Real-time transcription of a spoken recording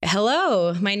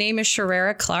Hello, my name is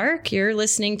Sharera Clark. You're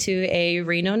listening to a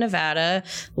Reno, Nevada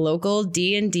local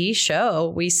D&D show.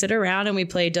 We sit around and we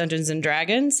play Dungeons and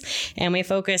Dragons, and we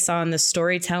focus on the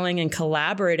storytelling and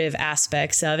collaborative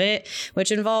aspects of it,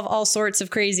 which involve all sorts of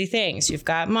crazy things. You've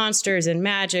got monsters and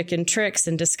magic and tricks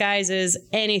and disguises.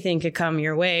 Anything could come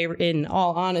your way, in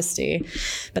all honesty.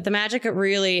 But the magic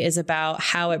really is about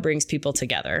how it brings people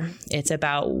together. It's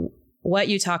about what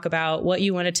you talk about, what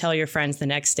you want to tell your friends the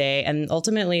next day, and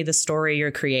ultimately the story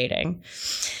you're creating.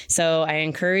 So I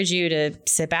encourage you to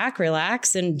sit back,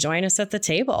 relax, and join us at the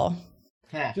table.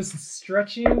 Just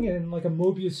stretching and like a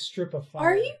Mobius strip of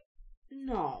fire. Are you?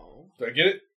 No. Did I get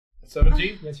it?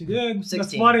 17? Yes, you did. 16.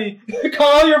 That's funny.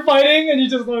 Carl, you're fighting, and you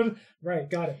just learned. Right,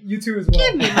 got it. You too as well.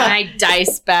 Give me my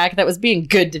dice back. That was being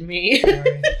good to me.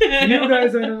 Right. You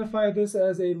guys identify this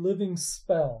as a living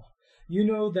spell. You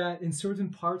know that in certain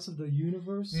parts of the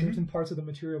universe, certain parts of the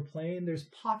material plane, there's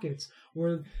pockets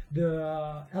where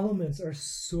the elements are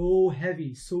so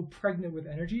heavy, so pregnant with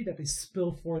energy that they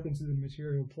spill forth into the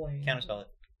material plane. Counterspell it.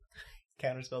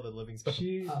 Counterspell the living spell.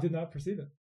 She did not perceive it.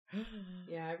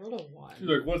 Yeah, I rolled a 1. She's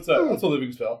like, what's that? That's a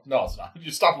living spell. No, it's not.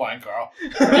 You stop lying, Carl.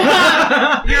 You're full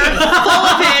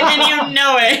of it and you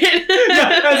know it.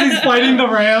 As he's fighting the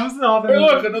rams. Hey,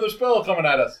 look, another spell coming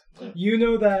at us. You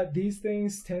know that these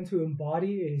things tend to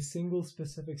embody a single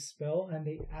specific spell, and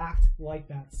they act like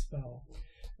that spell.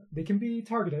 They can be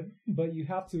targeted, but you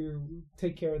have to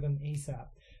take care of them ASAP.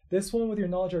 This one, with your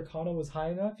knowledge arcana, was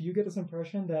high enough. You get this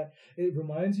impression that it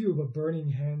reminds you of a burning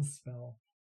hand spell.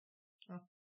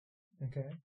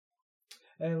 Okay.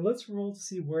 And let's roll to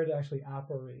see where it actually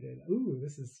operated. Ooh,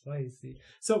 this is spicy.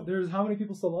 So there's how many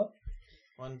people still up?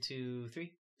 1, 2,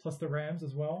 3. Plus the rams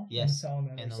as well? Yes.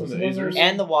 And And the the Azers.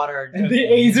 And the water. And the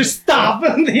Azers. Stop! The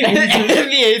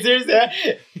Azers.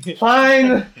 the Azers.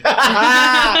 Fine.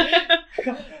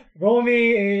 Roll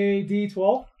me a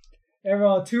d12.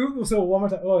 Everyone, 2. So one more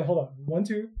time. Oh, wait, hold on. 1,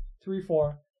 2, 3,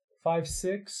 4, 5,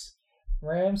 6.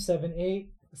 Ram, 7, 8.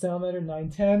 Salamander, 9,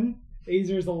 10.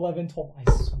 Azers, 11, 12. I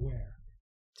swear.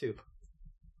 2.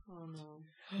 Oh no.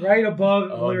 Right above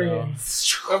Oh, Lyrian.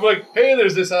 I'm like, hey,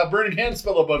 there's this burning hand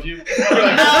spell above you. You're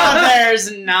like, No,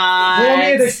 there's not. Roll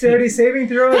me a dexterity saving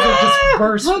throw as it just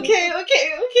bursts. Okay.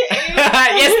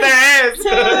 Yes, there is.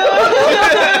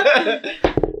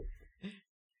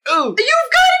 Ooh.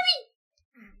 You've got to be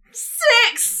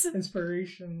 6.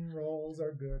 Inspiration rolls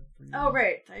are good for you. Oh,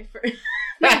 right.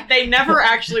 They never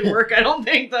actually work, I don't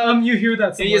think, though. You hear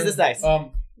that So somewhere. use this dice.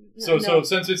 So No.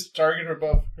 since it's targeted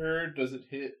above her, does it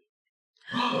hit?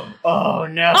 Oh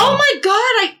no. Oh my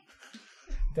god,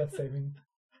 Death saving.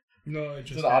 No, it It's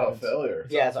just an auto happens. failure.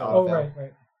 Yeah, it's Oh, auto fail.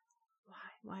 right.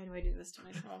 Why do I do this to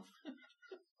myself?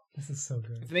 This is so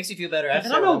good. If it makes you feel better, I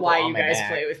don't know why you guys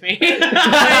play with me.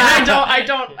 I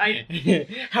don't.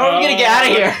 How are we gonna get out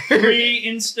of here? 3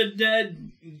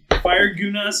 insta-dead fire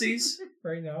Gunassis.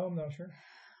 Right now, I'm not sure.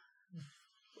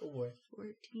 Oh boy.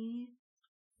 14.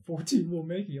 14 will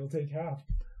make it. You'll take half.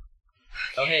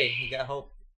 Oh hey, you got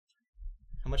hope.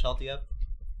 How much health do you have?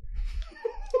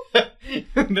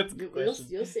 That's a good question.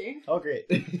 You'll see. Oh great.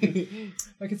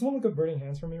 Like, can someone look up burning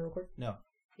hands for me real quick? No.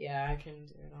 Yeah, I can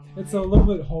do it online. It's a little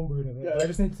bit homebrewed of it, but I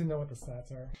just need to know what the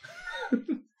stats are.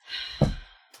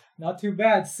 Not too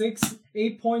bad.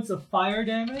 8 points of fire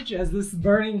damage as this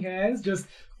burning hands just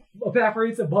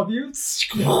evaporates above you.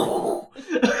 No,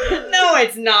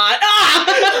 it's not.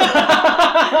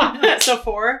 So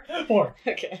 4? 4.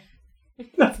 Okay.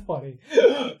 That's funny.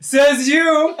 Says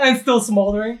you, and still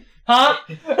smoldering. Huh?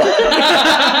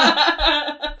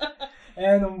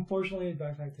 And unfortunately,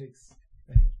 backpack takes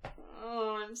a hit.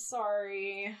 Oh, I'm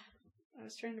sorry. I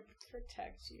was trying to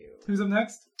protect you. Who's up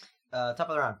next? Top of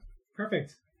the round.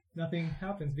 Perfect. Nothing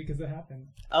happens because it happened.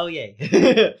 Oh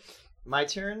yay. My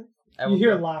turn. You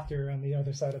hear laughter on the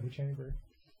other side of the chamber.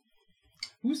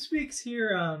 Who speaks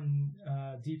here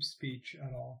deep speech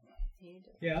at all?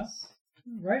 Yeah?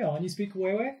 Right on. You speak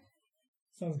Wewe?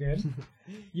 Sounds good.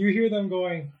 You hear them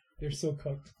going, they're so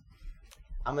cooked.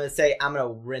 I'm gonna say I'm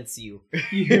gonna rinse you.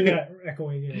 You hear that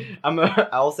echoing in.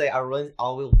 I will say I will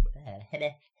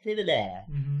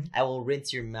Mm-hmm. I will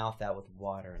rinse your mouth out with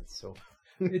water and soap.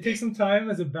 It takes some time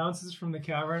as it bounces from the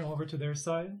cavern over to their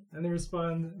side, and they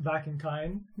respond back in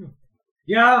kind.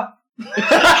 Yeah!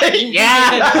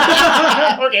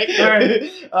 Yeah. Okay. All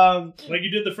right. Like you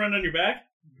did the friend on your back?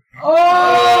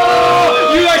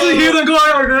 Oh! You actually hear them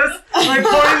going like this, like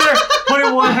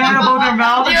putting one hand above their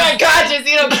mouth. You're unconscious.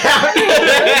 You don't count.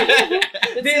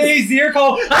 The Azir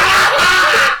call.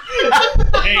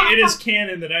 Hey, it is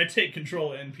canon that I take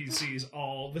control of NPCs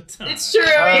all the time. It's true.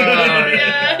 yeah.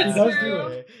 Yeah, He it's does true. do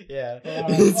it. Yeah. Oh,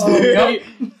 yep.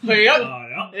 Yep. Oh,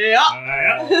 yeah.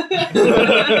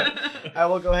 I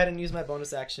will go ahead and use my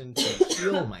bonus action to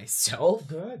heal myself.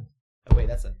 Good. Oh wait,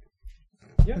 that's a.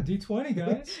 Yeah, D20,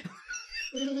 guys.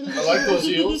 I like those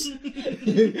heels.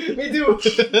 Me too.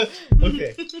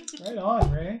 Okay. Right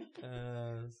on, Ray.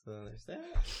 So there's that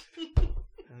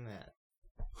and that.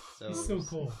 He's so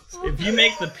cool. If you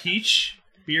make the peach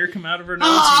beer come out of her nose,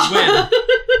 you win.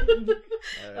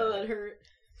 Oh, that hurt.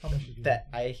 How much did you That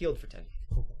I healed for 10.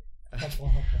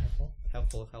 Helpful.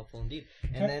 Helpful indeed.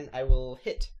 Okay. And then I will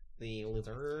hit the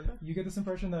lizard. You get this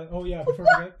impression that, oh yeah, before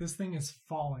I forget, this thing is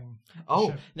falling. Oh,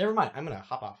 Shit. never mind. I'm gonna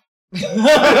hop off.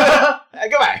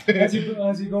 Go back. As you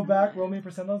go back, roll me a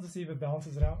percentile to see if it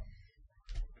balances it out.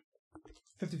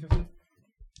 50-50.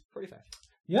 45.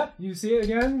 Yeah, you see it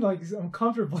again, like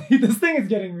uncomfortably. This thing is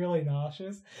getting really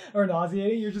nauseous or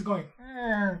nauseating. You're just going.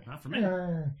 Not for me.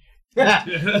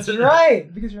 That's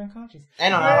right, because you're unconscious.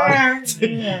 And on.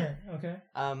 Okay.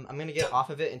 I'm gonna get off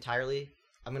of it entirely.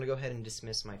 I'm gonna go ahead and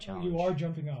dismiss my challenge. You are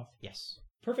jumping off. Yes.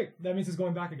 Perfect. That means it's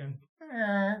going back again.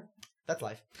 That's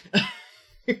life.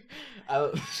 Yeah,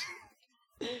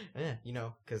 you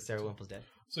know, because Sarah Wimple's dead.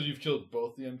 So you've killed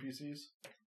both the NPCs?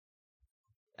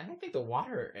 I don't think the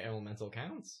water elemental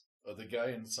counts. The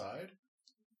guy inside?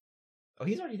 Oh,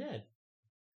 he's already dead.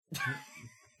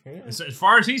 As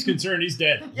far as he's concerned, he's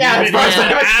dead. Yeah, He's as far as been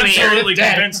I'm concerned, absolutely he's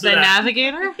dead. convinced The of that.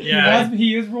 navigator? Yeah.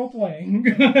 He is role playing,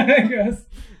 I guess.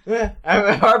 I'm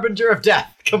a harbinger of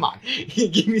death. Come on,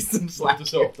 give me some slack. Note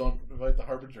to self, don't invite the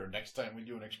Harbinger next time we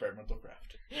do an experimental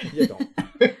craft. You don't.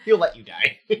 He'll let you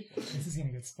die. This is gonna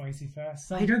get spicy fast.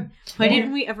 Sounds good. Why Okay.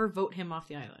 didn't we ever vote him off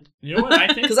the island? You know what I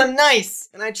think? Because I'm nice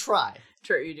and I try.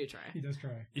 True, you do try. He does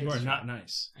try. You are not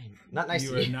nice. I'm not nice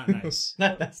You to are you. not nice.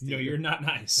 Not nice to No, you. you're not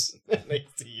nice. Not nice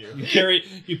to you.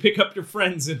 You pick up your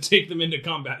friends and take them into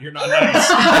combat. You're not nice.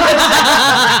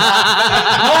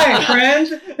 Hi, friend.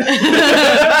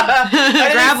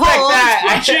 Grab hold.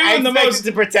 Put you in the most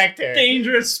to protect her.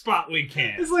 dangerous spot we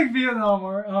can. It's like Vietnam,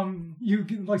 where you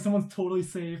get, like someone's totally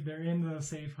safe. They're in the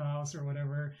safe house or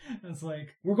whatever. And it's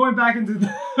like we're going back into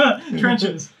the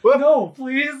trenches. No,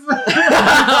 please.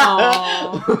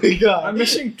 Oh my god. I'm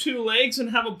missing 2 legs and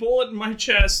have a bullet in my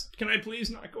chest. Can I please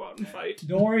not go out and fight?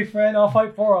 Don't worry, friend. I'll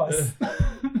fight for us.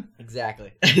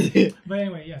 Exactly. But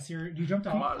anyway, yes, you jumped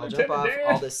Come off. on, I'll jump off. Lieutenant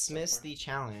I'll Dan. dismiss the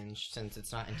challenge since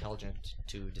it's not intelligent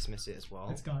to dismiss it as well.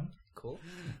 It's gone. Cool.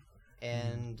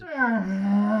 And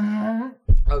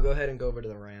I'll go ahead and go over to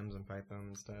the Rams and fight them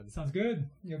instead. Sounds good.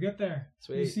 You'll get there.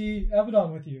 Sweet. You see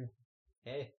Abaddon with you.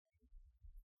 Hey.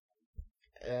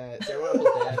 Sarah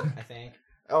Wimple's dead, I think.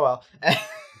 Oh well.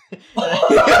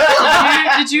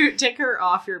 Did you take her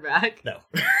off your back? No.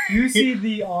 You see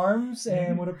the arms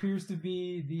and what appears to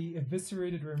be the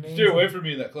eviscerated remains. Steer away from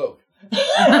me in that cloak.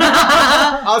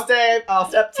 I'll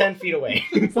step 10 feet away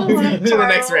to the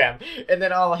next ram, and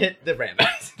then I'll hit the ram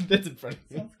that's in front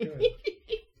of me. Sounds good.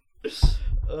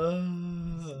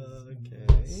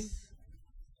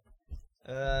 Okay.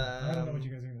 I don't know what you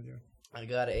guys are gonna do. I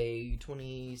got a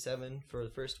 27 for the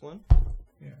first one.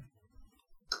 Yeah.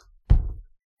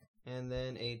 And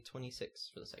then a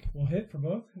 26 for the second. We'll hit for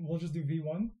both. We'll just do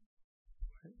V1.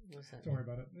 What's that? Don't worry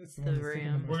about it. It's the The one that's taking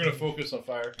ram. the most We're gonna damage. focus on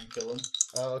fire and kill him.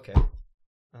 Oh, okay.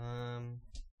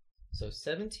 So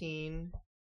 17.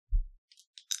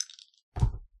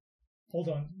 Hold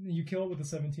on. You kill it with the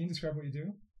 17. Describe what you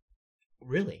do.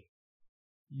 Really?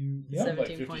 You Yeah, like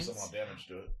 17 50 points. some odd damage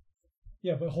to it.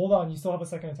 Yeah, but hold on. You still have a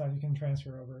second attack. You can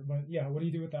transfer over. But yeah, what do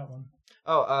you do with that one?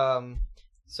 Oh,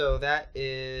 so that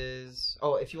is.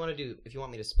 Oh, if you want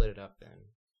me to split it up, then.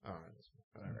 Oh,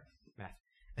 whatever. Math.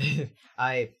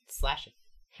 I slash it.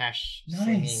 Hash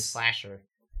slinging Nice. slasher.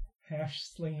 Hash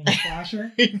slinging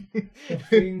slasher. The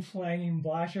fling flanging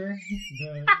blasher.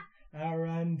 The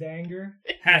Arandanger. //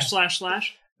 The hash slash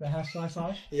slash.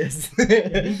 Yes.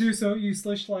 Yeah, you do so. You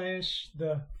slash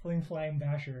the fling flang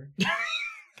basher.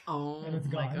 Oh And it's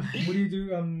my gone. god. What do you do?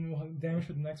 Damage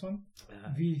for the next one?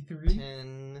 V3.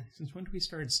 10. Since when did we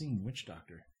start seeing Witch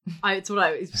Doctor? It's what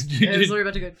I was literally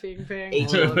about to go fing fing.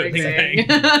 Eight. Oh, big Bang.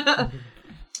 bang.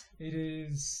 It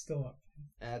is still up.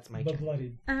 That's my The turn.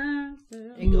 bloodied.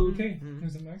 Bingo. Okay, Mhm.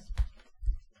 who's up next?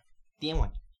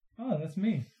 DM1. Oh, that's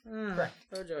me. Correct.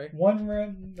 Oh joy. One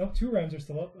ram. No, 2 rams are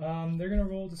still up. They're gonna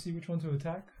roll to see which one to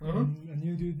attack. And a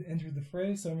new dude entered the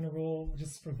fray, so I'm gonna roll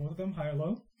just for both of them. High or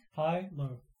low? High,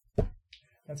 low.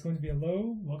 That's going to be a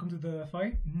low. Welcome to the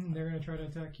fight. They're gonna try to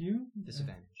attack you.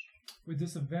 Disadvantage. With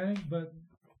disadvantage, but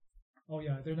oh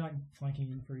yeah, they're not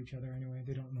flanking for each other anyway.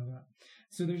 They don't know that,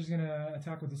 so they're just gonna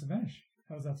attack with disadvantage.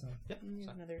 How does that sound? Yep.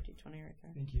 Another D20 right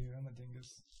there. Thank you. I'm a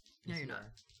dingus. No, you're not.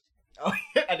 Oh,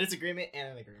 a disagreement and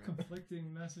an agreement.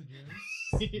 Conflicting messages.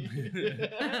 That's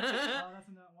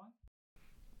in that one.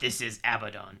 This is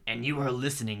Abaddon, and you are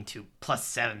listening to Plus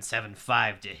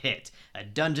 775 to Hit, a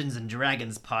Dungeons &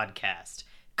 Dragons podcast.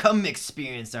 Come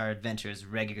experience our adventures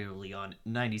regularly on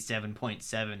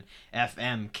 97.7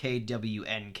 FM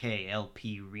KWNK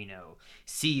LP Reno.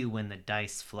 See you when the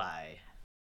dice fly.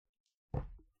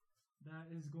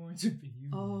 That is going to be you.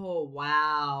 Oh,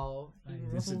 wow.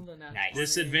 Nice. Nice.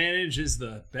 Disadvantage is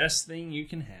the best thing you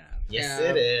can have. Yes, Yeah.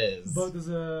 it is. But does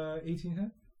a 18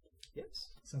 hit? Yes.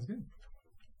 Sounds good.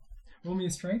 Roll me a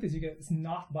strength as you get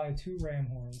knocked by 2 ram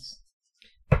horns.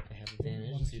 I have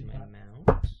advantage to my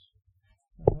mount.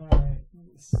 Alright,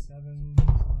 7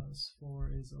 plus 4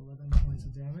 is 11 points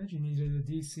of damage. You needed a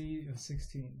DC of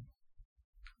 16.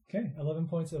 Okay, 11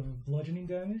 points of bludgeoning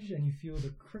damage, and you feel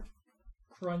the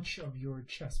crunch of your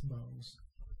chest bones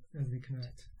as they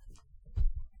connect.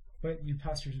 But you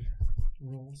passed your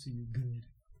roll, so you're good.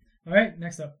 Alright,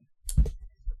 next up.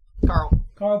 Carl.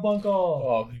 Carbuncle!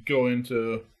 I'll go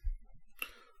into...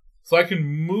 So I can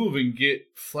move and get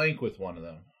flank with one of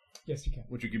them. Yes, you can.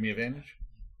 Would you give me advantage?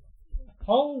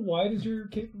 How wide is your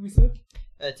cape, we said?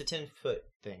 It's a 10-foot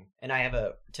thing, and I have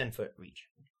a 10-foot reach.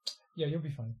 Yeah, you'll be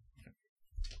fine.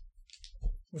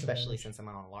 With Especially advantage. since I'm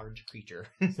on a large creature.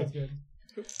 Sounds good.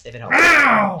 If it helps.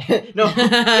 Ow! No, you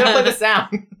gotta play the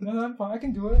sound. No, I'm fine. I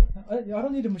can do it. I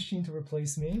don't need a machine to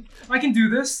replace me. I can do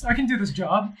this. I can do this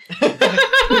job. One hit,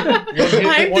 I'm the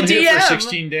hit for DM.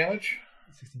 16 damage,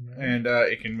 16 minutes. and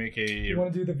it can make a... You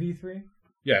want to do the V3?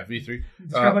 Yeah, V3.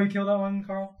 Describe how you kill that one,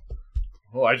 Carl.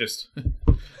 Oh, I just...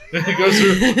 it goes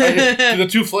through... the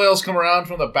 2 flails come around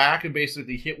from the back and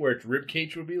basically hit where its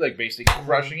ribcage would be, like basically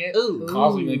crushing it, Ooh.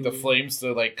 causing like the flames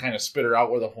to like kind of spitter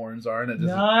out where the horns are, and it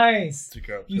doesn't... Nice. to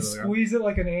go You to the ground. squeeze it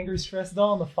like an angry stress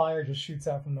doll, and the fire just shoots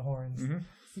out from the horns. Mhm.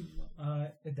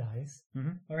 It dies.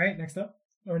 Mhm. All right, next up.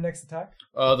 Or next attack.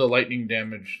 The lightning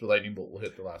damage, the lightning bolt will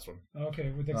hit the last one.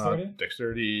 Okay, with dexterity?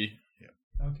 Dexterity,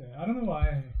 Okay, I don't know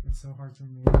why it's so hard to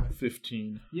remember.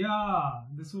 15. Yeah,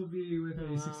 this will be with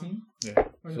a 16. Yeah.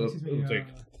 Or no, So excuse me, it'll take...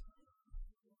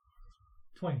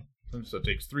 20. So it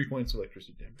takes 3 points of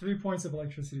electricity damage. 3 points of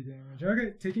electricity damage.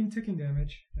 Okay, ticking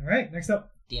damage. All right, next up.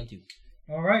 DM2.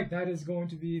 All right, that is going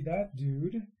to be that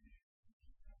dude.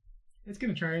 It's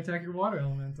going to try and attack your water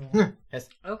elemental. Yes.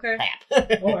 Okay.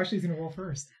 Oh, actually, he's going to roll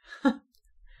first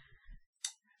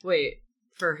Wait,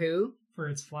 for who? for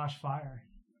its flash fire.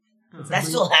 It's That a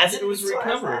still has it? It was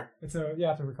recover. It's a you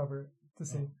have to recover it to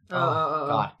see. Oh.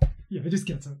 God. Yeah, it just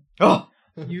gets it. Oh.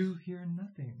 You hear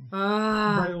nothing,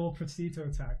 Ah. but it will proceed to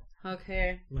attack.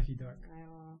 Okay. Lucky duck. I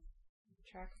will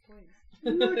track points.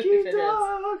 Lucky If it is.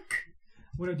 duck.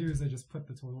 What I do is I just put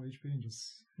the total HP and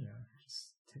just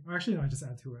take. Or actually, no, I just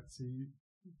add to it. So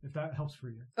if that helps for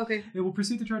you, Okay. it will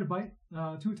proceed to try to bite.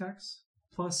 2 attacks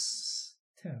plus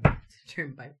 10.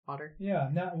 Turn by water. Yeah,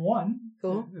 nat 1.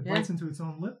 Cool. It Yeah. bites into its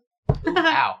own lip.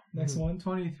 Ow. Next one,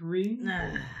 23.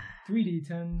 Nah.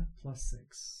 3d10 plus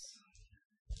 6.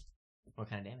 What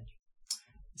kind of damage?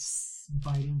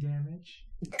 Biting damage.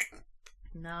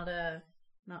 Not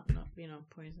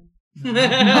poison. No.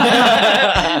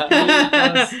 3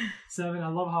 plus 7. I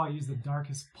love how I use the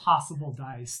darkest possible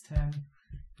dice. 10.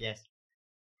 Yes.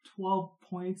 12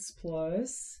 points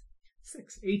plus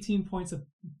 6. 18 points of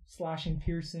slashing,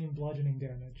 piercing, bludgeoning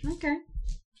damage. Okay.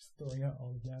 Just throwing out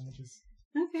all the damages.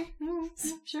 Okay. All right.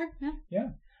 Yeah, sure. Yeah. Yeah.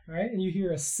 Alright, and you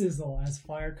hear a sizzle as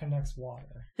fire connects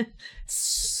water.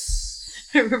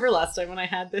 I remember last time when I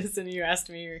had this and you asked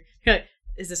me, you're like,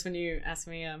 is this when you asked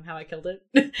me how I killed it?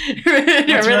 Remember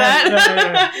right.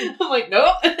 that? Yeah. I'm like,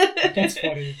 nope. That's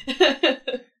funny.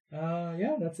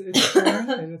 Yeah, that's it. Its turn.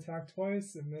 It attacked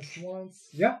twice. It missed once.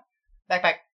 Yeah.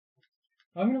 Backpack.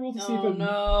 I'm gonna roll to see if Oh it.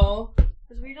 no.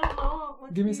 Because we don't know.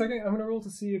 what Give me a to- second. I'm gonna roll to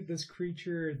see if this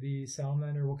creature, the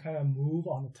salamander, will kind of move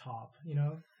on the top. You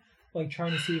know, like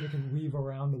trying to see if it can weave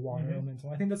around the water elemental.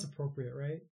 I think that's appropriate,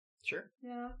 right? Sure.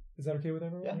 Yeah. Is that okay with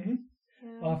everyone? Yeah. Mhm.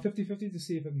 Yeah. 50-50 to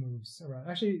see if it moves around.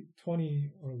 Actually,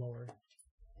 20 or lower.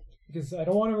 Because I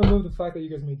don't want to remove the fact that you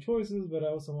guys made choices, but I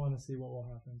also want to see what will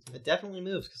happen. To It it. definitely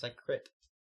moves because I crit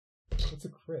What's a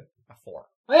crit? a 4.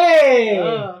 Hey!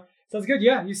 Oh. Sounds good.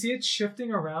 Yeah, you see it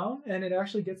shifting around, and it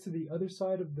actually gets to the other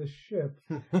side of the ship,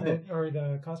 or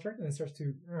the construct, and it starts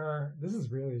to. This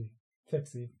is really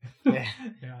tipsy. Yeah.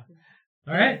 Yeah.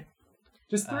 All right.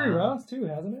 Just 3 Um, rounds too,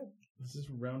 hasn't it? This is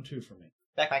round 2 for me.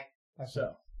 Backpack.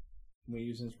 So, can we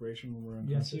use inspiration when we're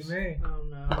Yes, unconscious? you may. Oh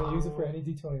no. You may use it for any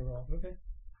D20 roll. Okay.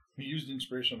 He used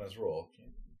inspiration on his roll.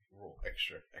 roll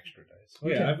extra dice. Oh,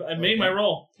 yeah, I've made my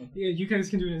roll. Yeah, you guys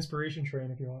can do an inspiration train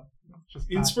if you want. Just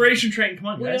pass Inspiration train, come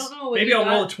on, We guys. don't know what Maybe you I'll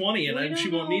roll a got. 20 and We then she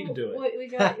don't won't need to know do it. what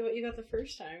you got the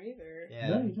first time either. it. Yeah.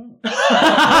 No, you don't.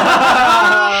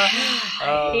 I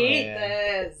hate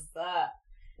man. this.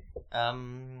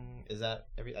 Is that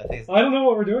every? I think. It's, I don't know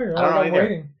what we're doing. I don't know I'm either.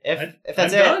 waiting. if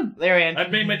that's I'm it, done. Larian,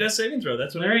 I've made my death saving throw.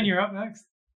 That's what Larian, I you're up next.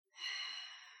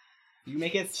 you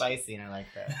make it spicy, and I like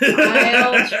that.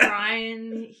 I'll try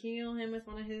and heal him with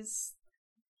one of his.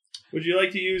 Would you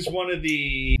like to use one of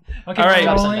the? Okay, All right.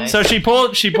 rolling. Nice. So she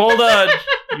pulled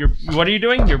what are you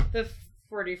doing? The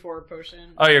 44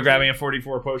 potion. You're grabbing a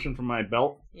 44 potion from my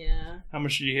belt. Yeah. How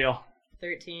much did you heal?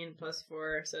 13 plus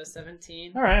 4, so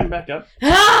 17. All right, I'm back up.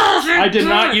 I I did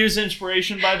not use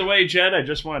inspiration, by the way, Jed. I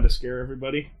just wanted to scare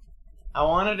everybody. I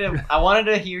wanted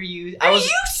to hear you. Are you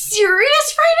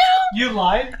serious right You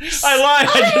lied? I lied.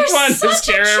 I you're just wanted to such a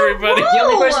scare everybody. The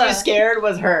only person you scared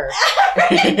was her.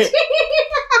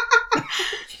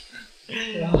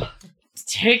 now?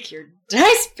 Take your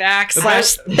dice back. The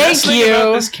best Thank thing about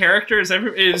you. this character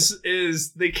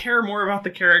is they care more about the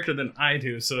character than I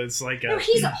do. So it's like No,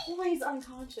 he's always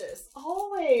unconscious.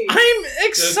 Always. I'm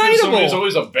Somebody's excitable.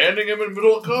 always abandoning him in the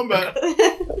middle of combat.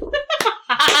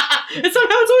 And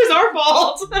somehow it's always our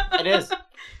fault. It is.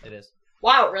 It is.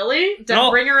 Wow, really?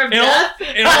 No, Bringer of in all- death?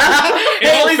 in all-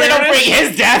 At least they don't bring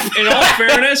his death. In all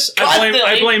fairness, I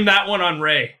Constantly. blame that one on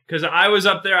Ray because I was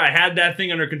up there. I had that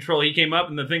thing under control. He came up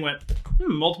and the thing went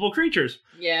multiple creatures.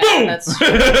 Yeah, Boom! that's true.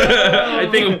 I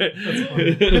think.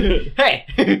 Hey.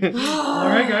 All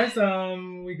right, guys.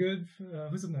 We good?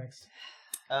 Who's up next?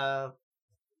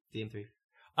 DM3.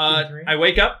 I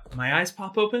wake up. My eyes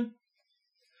pop open.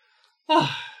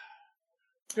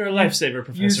 You're a lifesaver,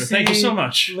 Professor. Thank you see so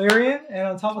much. Larian, and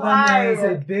on top of them there's a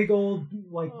Fire. big old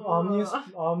like what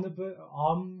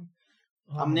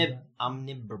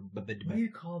do you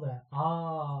call that?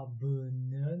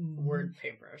 Word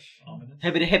paintbrush.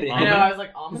 Hibbity hibbity. I know, I was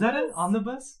like, ominous? Is that an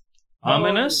omnibus?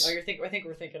 Ominous? Oh, I think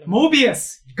we're thinking of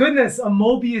Mobius! Goodness, a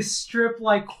Mobius strip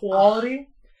like quality.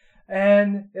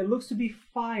 And it looks to be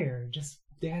fire just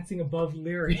dancing above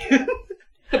Larian.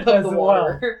 above as the well.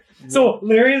 water. So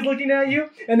Larian's looking at you,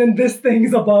 and then this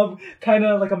thing's above, kind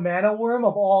of like a mana worm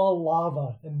of all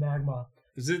lava and magma.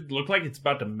 Does it look like it's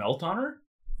about to melt on her?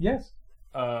 Yes.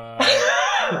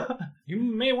 You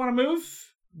may want to move.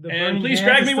 The And burning please hands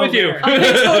drag is me still with you. there. I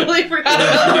totally forgot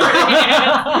about the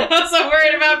hand. I'm so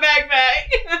worried about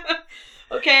backpack.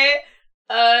 Okay.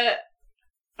 I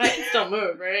can still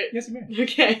move, right? Yes, you may.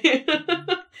 Okay.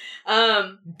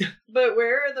 But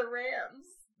where are the rams?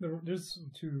 There's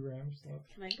 2 rams left.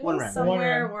 Can I go One ram. somewhere One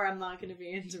ram. where I'm not going to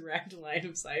be in direct line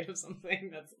of sight of something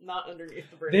that's not underneath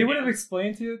the burning They would have hands?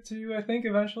 explained to you, I think,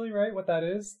 eventually, right? What that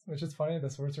is, which is funny.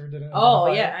 The sorcerer didn't. Oh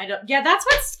identify yeah, I don't. Yeah, that's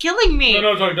what's killing me.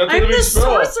 No, sorry, that's a I'm living the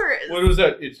spell. sorceress. What was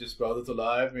that? It's a spell that's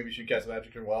alive. Maybe you should cast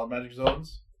magic in wild magic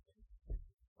zones.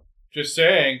 Just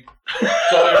saying.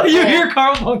 It's all your it. You fault. hear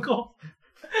Carl Bunkel.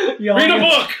 Read a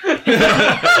book!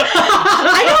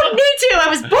 I don't need to. I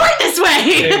was born this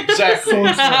way. Exactly.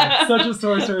 Sorcerer. Such a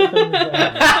sorcerer thing to say.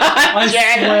 I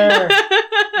swear.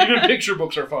 Even picture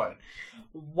books are fine.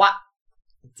 What?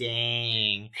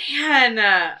 Dang. Man,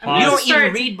 Pause. I'm You gonna don't start.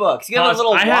 even read books. You have a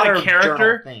little I had water a character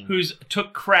journal thing. who's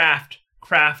took craft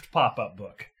pop-up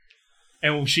book.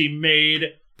 And she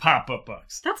made pop-up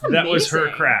books. That's That was her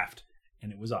amazing. craft.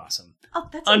 And it was awesome. Oh,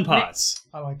 that's Unpause.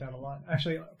 I like that a lot.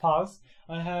 Actually, pause.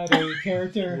 I had a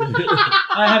character.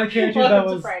 I had a character that Welcome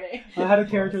to was. Friday. I had a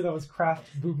character that was Craft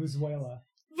Bubuzuela.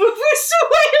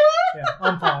 Venezuela. Yeah,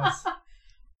 on pause.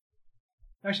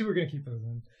 Actually, we're gonna keep those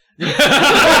in. You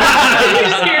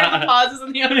just hear the pauses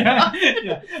in the other. Yeah,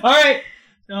 yeah. All right.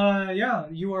 Yeah,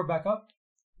 you are back up.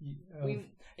 We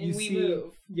You we see-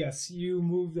 move. Yes, you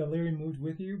moved. Larry moved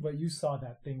with you, but you saw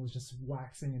that thing was just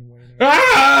waxing and waning.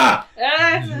 Ah!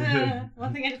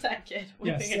 One thing at a time, kid. One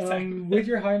Yes, thing at a time. with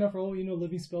your high enough roll, you know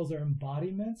living spells are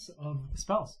embodiments of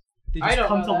spells. They just I don't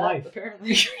come know to that, life.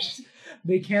 Apparently.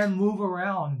 They can move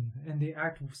around and they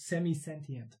act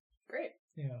semi-sentient. Great.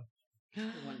 Yeah.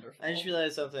 Wonderful. I just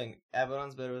realized something.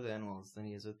 Abaddon's better with animals than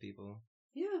he is with people.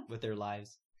 Yeah. With their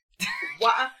lives.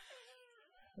 What?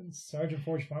 And Sergeant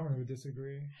Forge Farmer would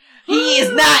disagree. He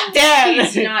is not dead!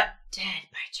 He's not dead.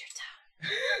 Bite your tongue.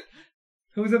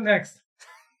 Who's up next?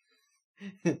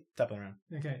 Top of the round.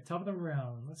 Okay, top of the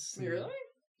round. Let's see. Really?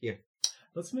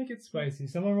 Let's make it spicy.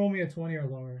 Someone roll me a 20 or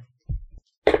lower.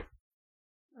 All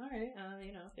right.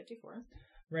 54.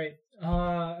 Right.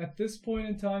 At this point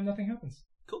in time, nothing happens.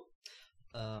 Cool.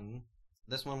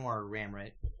 This one more ram,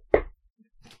 right?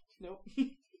 Nope.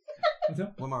 What's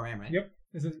up? One more ram, right? Yep.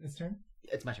 Is it its turn?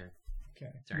 It's my turn.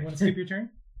 Okay. Sorry. You want to skip your turn?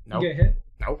 Nope. You get hit.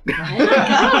 Nope. Oh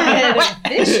my god,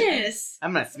 vicious.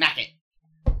 I'm gonna smack it.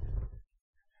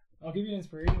 I'll give you an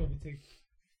inspiration if you take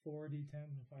 4d10.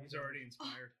 He's already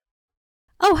inspired.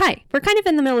 Oh, hi. We're kind of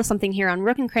in the middle of something here on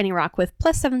Rook and Cranny Rock with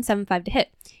plus 775 to hit.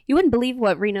 You wouldn't believe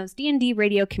what Reno's D&D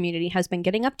radio community has been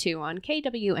getting up to on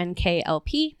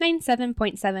KWNKLP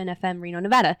 97.7 FM Reno,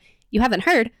 Nevada. You haven't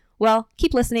heard? Well,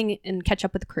 keep listening and catch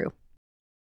up with the crew.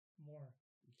 More.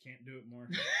 You can't do it more.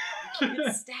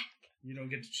 Stack. You don't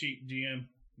get to cheat, GM.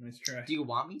 Nice try. Do you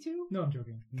want me to? No, I'm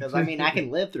joking. Because I mean, I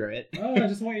can live through it. Oh, I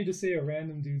just want you to say a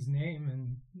random dude's name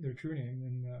and their true name,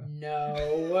 and No.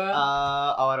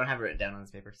 I don't have it written down on this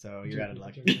paper, so you're out of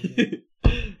luck.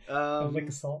 like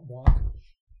a salt block.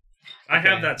 I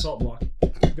have Okay. that salt block.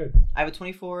 Good. I have a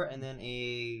 24 and then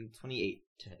a 28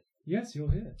 to hit. Yes, you'll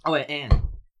hit. Oh, wait, and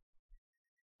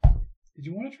Did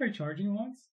you want to try charging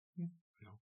once? No.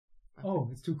 Oh,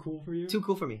 it's too cool for you? too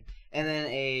cool for me. And then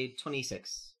a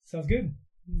 26. Sounds good.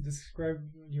 Describe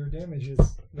your damages,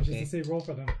 which Okay. is to say roll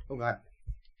for them. Oh god.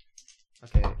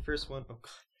 Okay, first one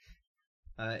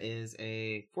is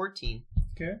a 14.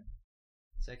 Okay.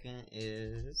 Second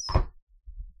is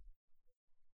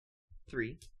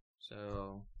 3,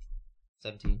 so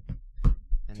 17.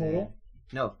 And Total?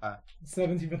 No,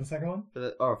 17 for the second one?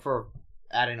 for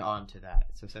adding on to that,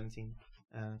 so 17.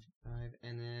 5,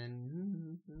 and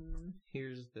then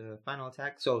here's the final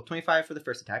attack. So 25 for the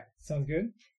first attack. Sounds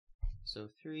good. So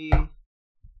 3,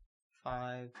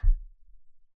 5,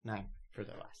 9 for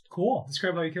the last. Cool.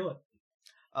 Describe how you kill it.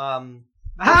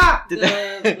 Ah! The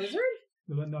Did lizard?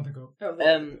 Let nothing go.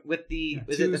 Oh, with the Yeah,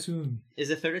 is too it the, soon. is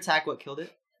the third attack what killed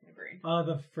it? my brain.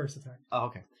 The first attack. Oh,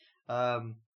 okay.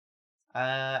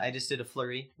 I just did a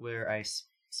flurry where I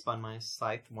spun my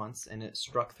scythe once and it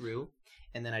struck through,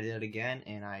 and then I did it again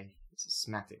and I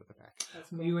smacked it with the back.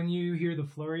 When you hear the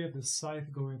flurry of the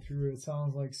scythe going through, it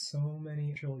sounds like so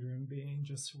many children being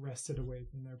just wrested away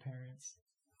from their parents.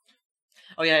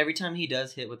 Oh yeah, every time he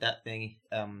does hit with that thing,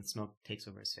 smoke takes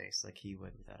over his face like he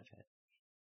would without a hit.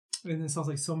 And it sounds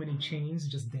like so many chains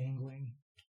just dangling.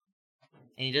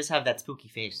 And he does have that spooky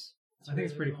face. I think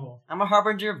it's pretty cool. I'm a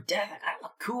harbinger of death. I gotta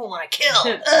look cool when I kill.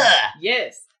 Ugh!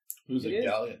 Yes. Who's It a is.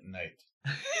 gallant knight?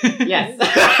 Yes.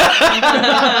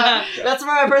 That's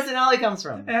where my personality comes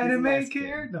from. He's a Anime nice kid.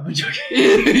 character? No, I'm joking.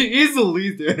 He's the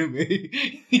least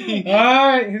anime.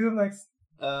 Alright, who's up next?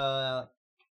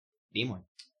 Demon.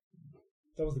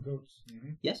 That was the ghost.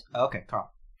 Yes? Okay,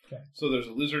 Carl. So there's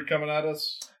a lizard coming at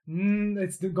us.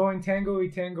 It's going tango-y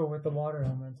tango with the water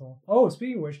elemental. Oh,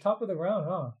 speaking of which, top of the round,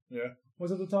 huh? Yeah.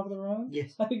 Was it the top of the round?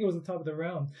 Yes. I think it was the top of the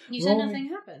round. You said Roll me- nothing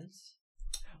happens.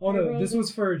 Oh no, Roll this it.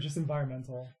 was for just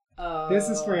environmental. Oh, This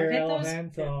is for your I think that was-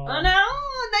 elemental. Oh no!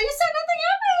 Now you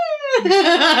said nothing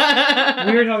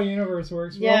happened. Weird how the universe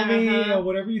works. Yeah, Roll me uh-huh.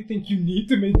 whatever you think you need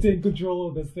to maintain control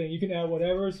of this thing. You can add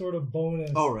whatever sort of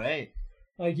bonus. All right.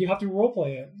 Like you have to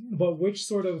roleplay it. But which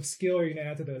sort of skill are you gonna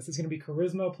add to this? It's gonna be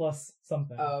charisma plus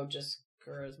something. Oh, just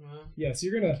charisma. Yes,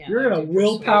 you're Can't gonna I do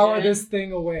willpower persuasion? this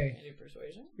thing away. Can I do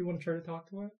persuasion? You want to try to talk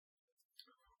to it?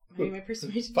 I mean, my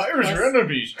persuasion. is Fire is plus- your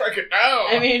enemy. Strike it now.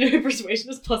 I mean, my persuasion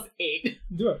is plus 8.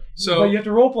 Do it. So- but you have to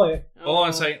roleplay it. Hold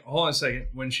on a second.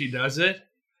 When she does it,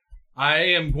 I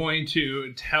am going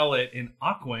to tell it in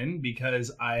Aquan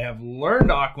because I have learned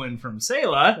Aquan from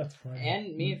Selah That's fine.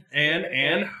 And me.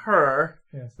 and her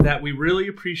Yes. that we really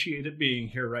appreciate it being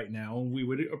here right now. We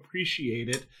would appreciate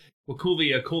it. We'll cool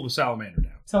the salamander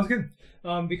down. Sounds good.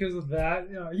 Because of that,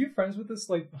 are you friends with this?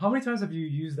 Like, how many times have you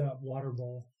used that water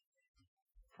bowl?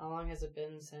 How long has it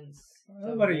been since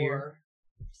About a war? year.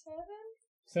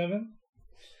 7?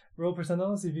 Roll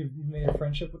percentile, see if you've made a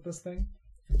friendship with this thing.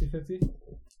 50-50.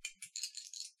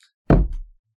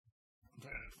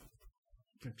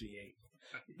 58.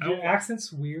 Your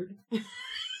accent's weird Seven?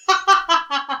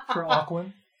 for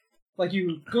Aquan. Like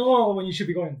you go when you should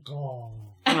be going go. All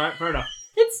right, fair enough.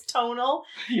 It's tonal.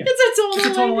 Yeah. It's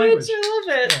a tonal language. I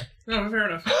love it. No, fair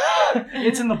enough.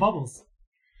 It's in the bubbles.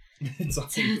 It's all,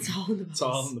 It's all in the it's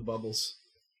all in the bubbles.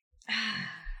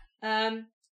 Okay.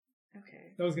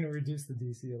 That was going to reduce the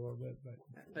DC a little bit,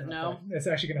 But no. It's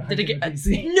actually going to Did it heighten get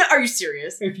the DC No, are you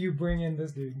serious? if you bring in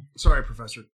this dude. Sorry,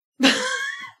 Professor.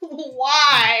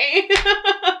 Why?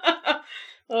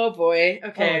 Oh boy. I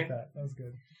Okay. like that. That was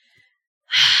good.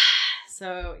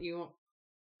 So you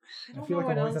I I don't feel know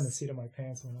like I'm what always on the else. seat of my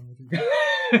pants when I'm with you guys.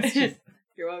 It's just-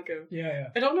 You're welcome. yeah.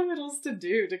 I don't know what else to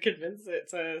do to convince it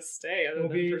to stay other It'll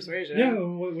than be- persuasion. Yeah,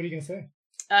 what are you going to say?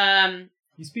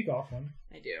 You speak off one.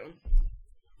 I do.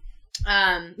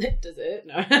 Does it?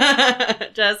 No.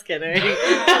 Just kidding.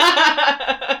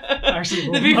 Actually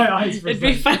rolled my eyes for a it'd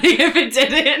be second. funny if it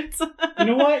didn't. You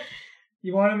know what?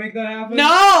 You want to make that happen? No,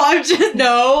 I'm just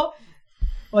no.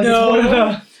 Like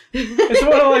No. It's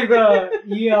one of like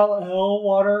the ELL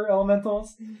water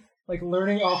elementals. Like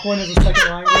learning Aquan as a second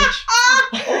language.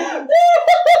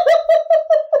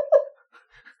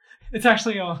 It's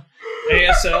actually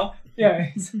ASL. yeah.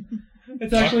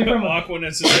 It's actually from Aquan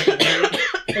as a second language.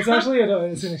 it's actually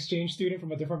it's an exchange student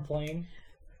from a different plane.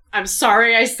 I'm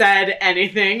sorry I said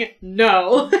anything.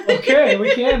 No. Okay,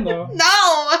 we can though.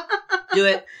 No. Do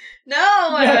it. No.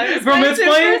 Yeah, from his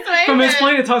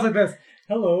plane, it talks like this.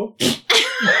 Hello.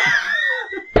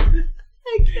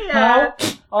 How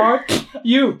are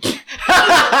you?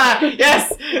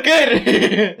 Yes.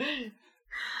 Good.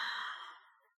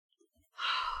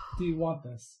 Do you want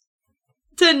this?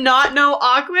 To not know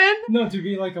Aquan? No, to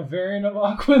be like a variant of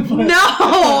Aquan. But...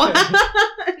 No.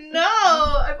 No.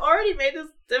 I've already made this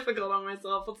difficult on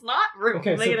myself. Let's not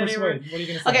Okay, so make it any worse. persuade. What are you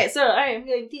gonna say? Okay, so I am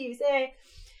going to say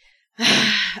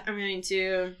I'm going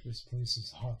to This place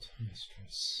is hot,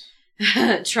 mistress.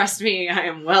 trust me, I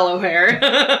am well aware.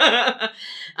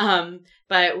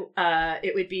 But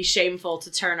it would be shameful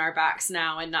to turn our backs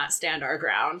now and not stand our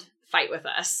ground. Fight with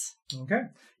us. Okay.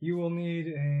 You will need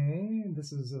a...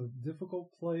 This is a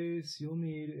difficult place. You'll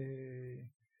need a...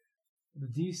 The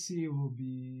DC will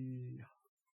be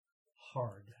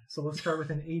hard. So let's start with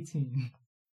an 18.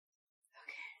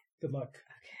 Okay. Good luck.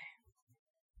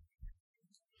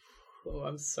 Oh,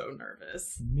 I'm so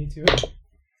nervous. Me too.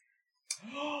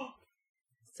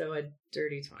 So a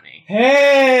dirty 20.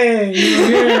 Hey! You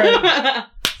hear it.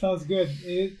 Sounds good.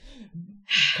 It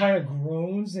kind of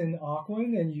groans in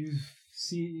Aquan, and you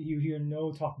hear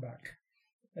no talkback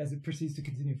as it proceeds to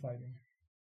continue fighting.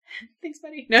 Thanks,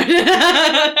 buddy. No.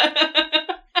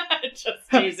 Just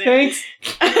teasing. Thanks.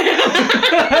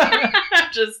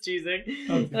 Just teasing.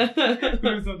 Okay.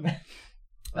 Who's up next?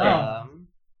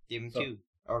 Give him 2.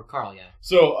 Or Carl, yeah.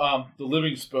 So, the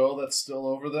living spell that's still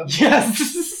over them.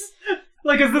 Yes.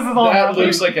 Like as this is all That happening.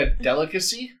 looks like a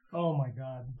delicacy. Oh my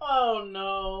god. Oh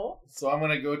no. So I'm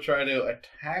gonna go try to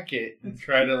attack it and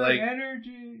try to like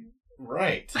energy.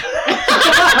 right.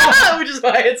 Which is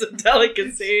why it's a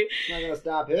delicacy. It's not gonna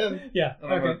stop him. Yeah.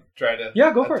 And I'm Okay. gonna try to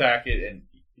Yeah, go for it. attack it and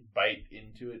bite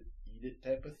into it, eat it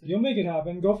type of thing. You'll make it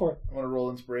happen. Go for it. I want to roll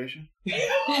inspiration.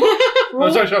 Roll.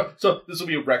 No, sorry. So this will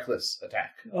be a reckless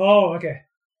attack, Oh, okay.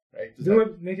 right? Does Do that-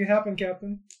 it. Make it happen,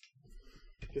 Captain.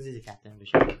 Because he's a captain of the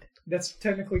ship. That's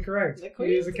technically correct. The He is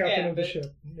Queen's the captain of the Gambit.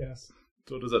 ship. Yes.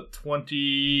 So it is a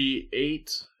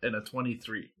 28 and a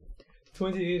 23.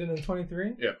 28 and a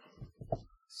 23? Yeah.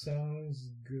 Sounds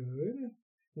good.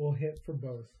 We'll hit for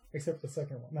both. Except for the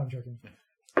second one. No, I'm joking.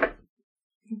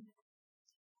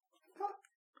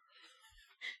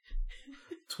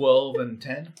 12 and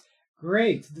 10.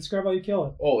 Great. Describe how you kill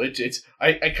it. Oh, it's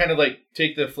I kind of like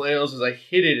take the flails as I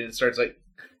hit it and it starts like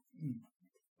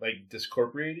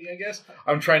discorporating, I guess.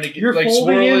 I'm trying to get You're like folding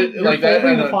swirl in, it you're like that. folding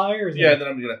And the then, fires. yeah, in. and then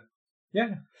I'm gonna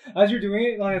Yeah. As you're doing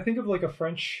it, like, I think of like a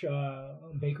French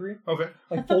bakery, okay.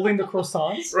 like folding the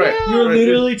croissants. Right. You're right.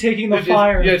 literally taking the It- it-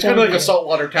 fire. Yeah, and it's kind of like folding a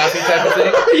saltwater taffy type of thing.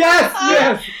 it. Yes,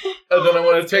 yes. And then I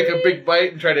want to take a big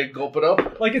bite and try to gulp it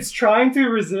up. Like it's trying to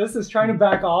resist. It's trying to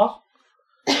back off.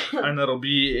 And that'll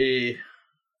be a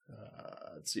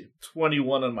let's see,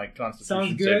 21 on my Constitution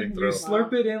Sounds saving good. throw. You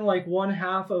slurp it in like one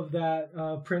half of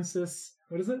that princess.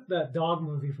 What is it? That dog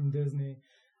movie from Disney.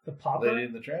 The Popper. Lady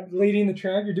in the Tramp. Lady in the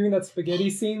Tramp. You're doing that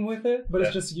spaghetti scene with it, but it's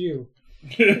Yeah. just you.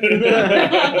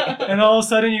 And all of a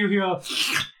sudden you hear a...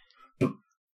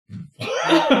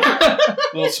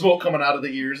 Little smoke coming out of the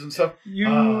ears and stuff.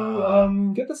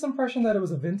 You get this impression that it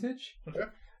was a vintage. Okay.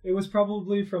 It was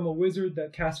probably from a wizard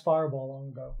that cast Fireball long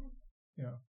ago. You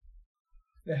know,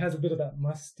 it has a bit of that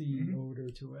musty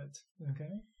odor to it. Okay,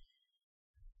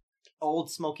 Old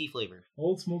smoky flavor.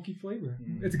 old smoky flavor.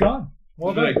 Mm. It's gone.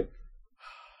 Well Like, done.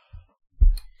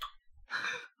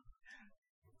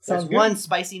 There's Sounds good. one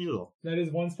spicy noodle. That is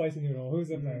one spicy noodle.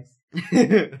 Who's up next?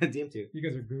 DM2. You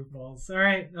guys are goofballs. All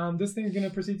right. This thing's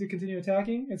gonna proceed to continue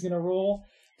attacking. It's gonna roll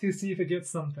to see if it gets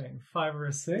something. 5 or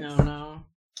a 6. No.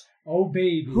 Oh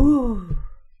baby.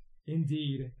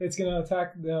 Indeed. It's going to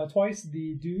attack twice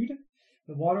the dude,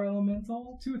 the water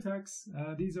elemental. 2 attacks.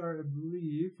 These are, I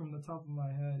believe, from the top of my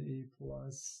head, a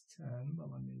plus 10.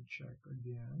 But let me check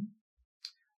again.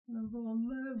 Level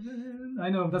 11. I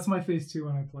know, that's my phase 2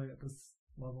 when I play at this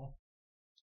level.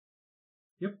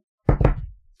 Yep.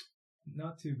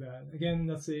 Not too bad. Again,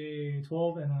 that's a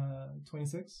 12 and a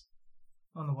 26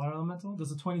 on the water elemental.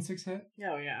 Does a 26 hit?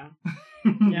 Oh yeah.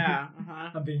 Yeah.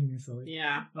 I'm being silly.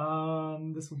 Yeah.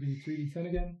 This will be 3d10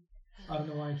 again. I don't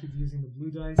know why I keep using the blue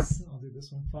dice. I'll do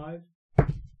this one.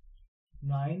 5,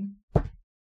 9,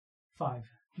 5.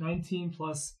 19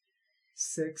 plus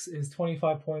 6 is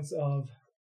 25 points of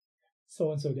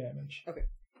so-and-so damage.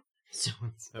 So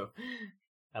and so.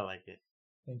 I like it.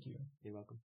 Thank you. You're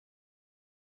welcome.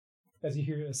 As you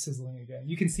hear a sizzling again.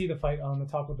 You can see the fight on the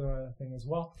top of the thing as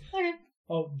well. Okay.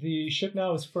 Oh, the ship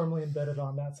now is firmly embedded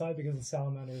on that side because the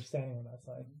salamander is standing on that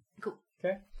side. Cool.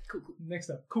 Okay? Cool. Next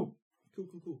up. Cool.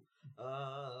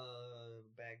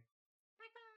 Bag.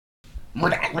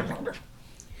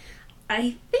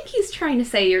 I think he's trying to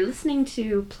say you're listening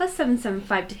to Plus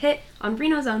 775 to hit on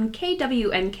Reno's own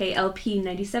KWNKLP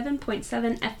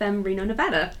 97.7 FM, Reno,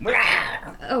 Nevada.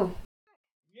 Oh,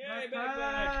 Yay,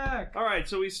 back. All right,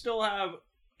 so we still have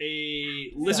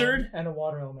a lizard And a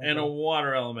water elemental. and a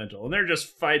water elemental, and they're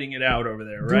just fighting it out over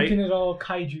there, right? Duking it all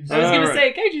kaiju. I was gonna Alright.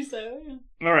 say kaiju style. Yeah.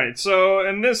 All right, so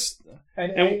and this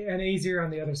And Azir on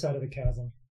the other side of the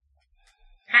chasm.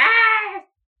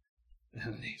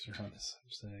 these are on this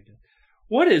other side again.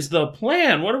 What is the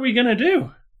plan? What are we gonna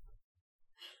do?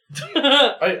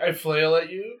 I flail at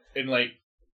you and like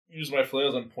use my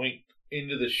flails and point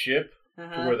into the ship to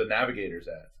where the navigator's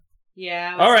at.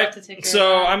 Yeah. All right,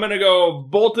 so I'm gonna go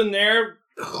bolt in there.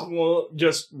 We'll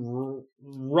just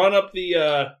run up the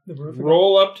The roof.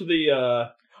 roll up to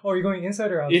the Oh, you're going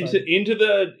inside or outside? into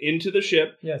the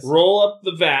ship. Yes. Roll up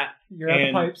the vat. You're at the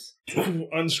and pipes.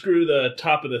 unscrew the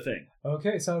top of the thing.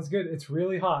 Okay, sounds good. It's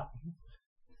really hot.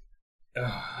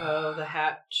 Oh, the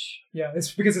hatch. Yeah,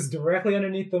 it's because it's directly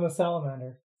underneath the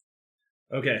salamander.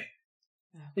 Okay.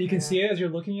 You can see it as you're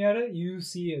looking at it. You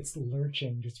see it's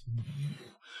lurching. Just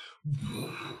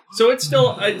So it's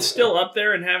still up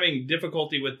there and having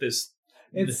difficulty with this.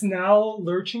 It's now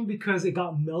lurching because it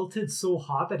got melted so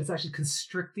hot that it's actually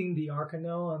constricting the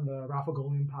Arcanel and the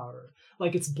Raphagolian powder.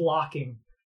 Like it's blocking.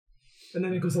 And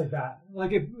then it goes like that.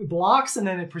 Like it blocks and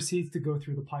then it proceeds to go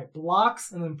through the pipe.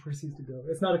 Blocks and then proceeds to go.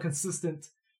 It's not a consistent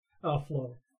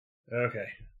flow. Okay.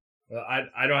 Well,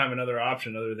 I don't have another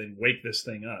option other than wake this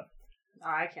thing up.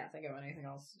 I can't think of anything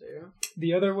else to do.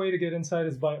 The other way to get inside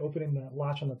is by opening that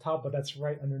latch on the top, but that's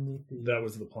right underneath the... That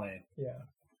was the plan. Yeah.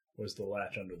 Was the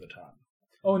latch under the top.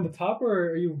 Oh, in the top, or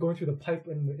are you going through the pipe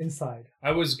in the inside? I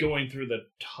was going through the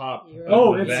top. You're- of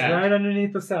Oh, the it's vat. right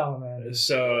underneath the salamander.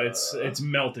 So it's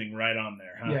melting right on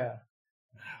there, huh? Yeah.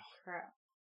 Crap.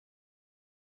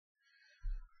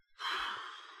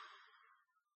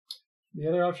 The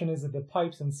other option is that the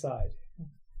pipe's inside.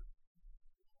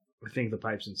 I think the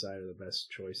pipes inside are the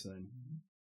best choice then.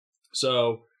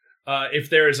 So, is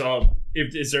there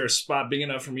a spot big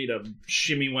enough for me to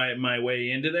shimmy my way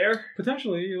into there?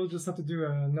 Potentially, you'll just have to do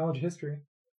a knowledge history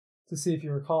to see if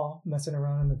you recall messing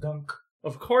around in the gunk.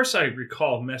 Of course, I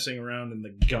recall messing around in the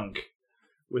gunk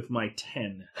with my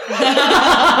 10.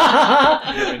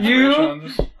 You,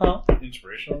 huh?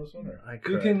 Inspiration on this one? Or? I You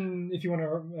could. can, if you want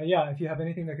to, if you have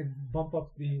anything that could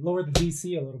lower the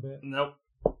DC a little bit. Nope.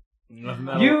 Nothing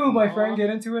that'll- You, my friend, get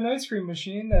into an ice cream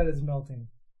machine that is melting.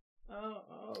 Oh.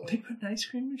 They put an ice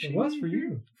cream machine. It was for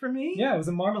you. For me? Yeah, it was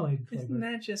a marmalade flavor. Isn't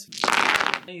that just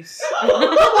nice?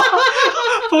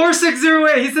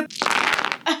 4608. He said.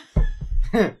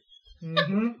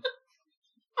 Mm-hmm.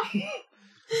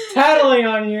 Tattling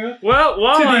on you Well,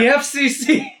 to the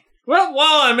FCC. while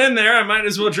I'm in there, I might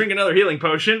as well drink another healing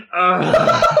potion.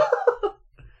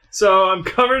 So I'm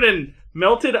covered in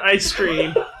melted ice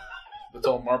cream, It's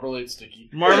all marmalade sticky.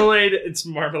 marmalade. It's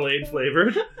marmalade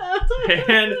flavored,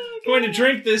 and I'm going to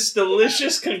drink this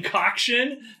delicious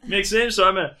concoction. Mix it in. So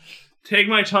I'm gonna take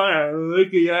my tongue and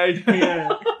lick the ice cream.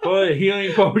 Pour the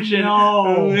healing potion.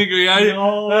 No. Lick the ice.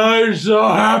 No. I'm so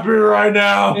happy right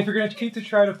now. If you're going to keep to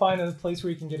try to find a place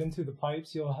where you can get into the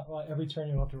pipes, every turn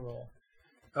you'll have to roll.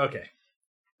 Okay.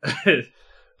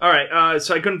 All right.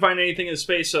 So I couldn't find anything in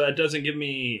space, so that doesn't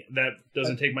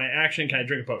take my action. Can I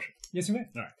drink a potion? Yes, you may.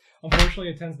 All right. Unfortunately,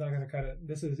 a 10's not going to cut it.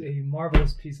 This is a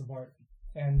marvelous piece of art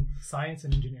and science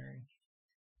and engineering.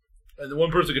 And the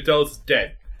one person could tell us it's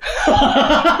dead.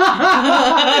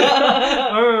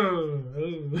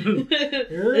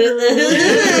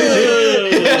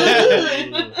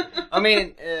 I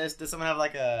mean, does someone have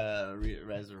like a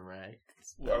resurrect?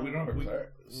 Well, we don't have a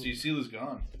fire. Cecila's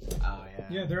gone. Oh yeah.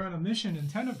 Yeah, they're on a mission in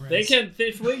Tenebrae. They can.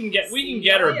 If we can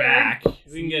get her back.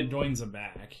 We can get Doinza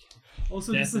back.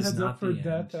 Also, Death just a is heads not up for the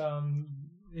death.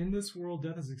 In this world,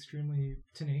 death is extremely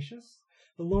tenacious.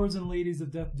 The lords and ladies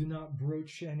of death do not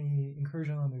broach any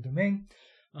incursion on their domain.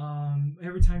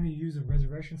 Every time you use a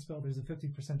resurrection spell, there's a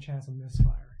 50% chance of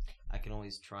misfire. I can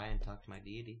always try and talk to my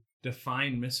deity.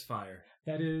 Define misfire.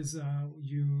 That is,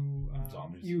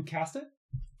 Zombies. you cast it,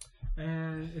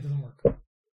 and it doesn't work.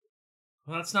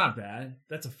 Well, that's not bad.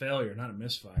 That's a failure, not a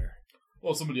misfire.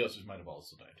 Well, somebody else might have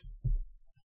also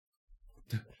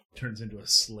died. turns into a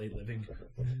sleigh living.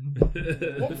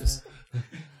 Whoops.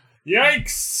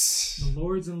 Yikes! The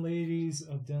lords and ladies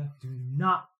of death do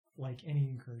not like any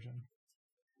incursion.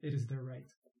 It is their right.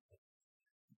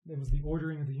 It was the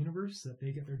ordering of the universe that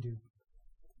they get their due.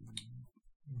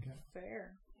 Okay.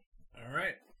 Fair. All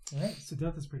right. All right. So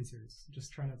death is pretty serious.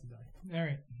 Just try not to die. All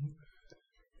right.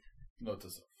 Note to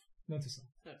self. Note to self.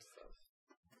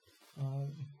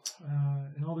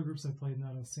 In all the groups I've played,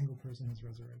 not a single person has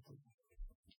resurrected.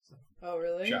 So Oh,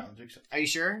 really? Challenge accepted. Are you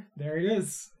sure? there it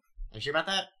is. Are you sure about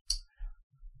that?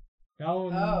 That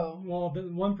one, Oh. well, but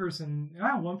one person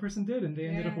did, and they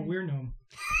ended up a Yeah. weird gnome.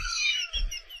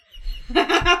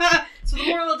 So the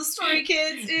moral of the story,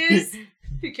 kids, is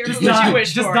be careful Just what die. you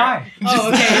wish Just for. die. Oh,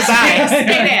 okay. Just Stay die.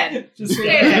 dead. Just Stay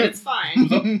stay dead. dead. It's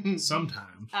fine.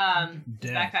 Sometimes Is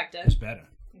death backpack is dead? better.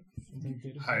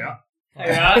 Hiya.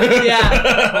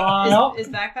 Yeah. Is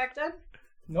backpack dead?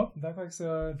 Nope. Backpack's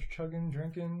chugging,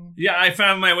 drinking. Yeah, I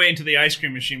found my way into the ice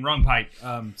cream machine. Wrong pipe.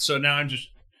 So now I'm just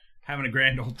having a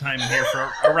grand old time in here for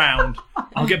a round.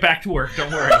 I'll get back to work.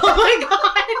 Don't worry. Oh my god!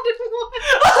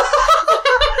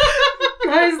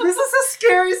 Guys, this is a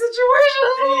scary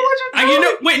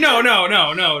situation. Wait, no.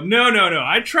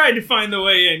 I tried to find the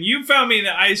way in. You found me in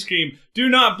the ice cream. Do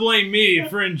not blame me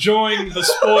for enjoying the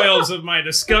spoils of my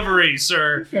discovery,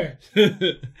 sir. Okay.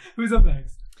 Who's up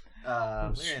next? We're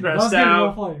in- Stressed That was good out.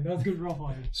 role playing. That was good role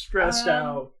playing. Stressed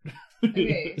out.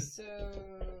 Okay, so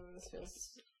this feels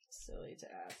silly to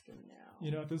ask him now.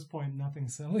 You know, at this point, nothing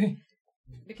silly.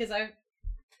 Because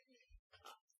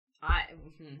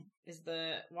is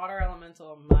the water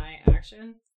elemental my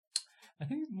action? I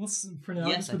think for now,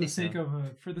 Yes, just I for the think so.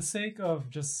 for the sake of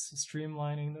just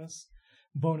streamlining this,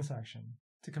 bonus action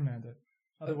to command it.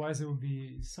 Otherwise, it would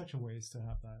be such a waste to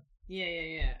have that.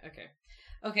 Yeah.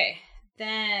 Okay.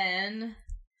 Then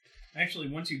Actually,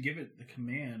 once you give it the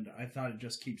command, I thought it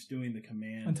just keeps doing the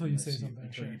command Until you say something,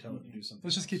 Until sure. you tell it to do something.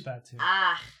 Let's just keep that too.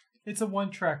 It's It's a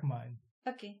one-track mind,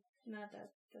 okay. No,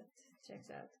 that checks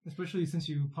out. especially since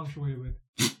you punctuated with.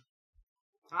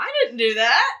 I didn't do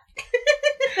that.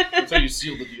 That's how you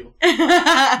seal the deal.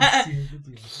 Seal the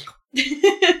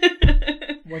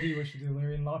deal. What do you wish to do,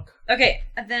 Larry and Locke? Okay,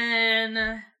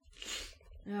 then.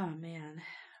 Oh man.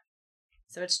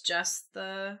 So it's just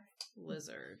the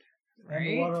lizard, And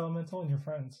the right? water elemental and your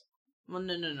friends. Well,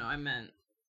 no. I meant.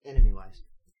 Enemy wise.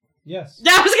 Yes.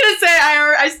 Yeah, I was gonna say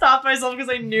I stopped myself because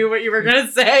I knew what you were gonna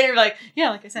say. You're like, yeah,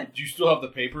 like I said, Do you still have the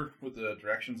paper with the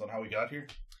directions on how we got here?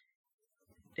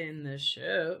 in the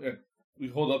show. Yeah. We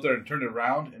hold up there and turn it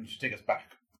around, and you take us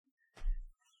back.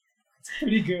 It's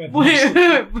pretty good. Wait.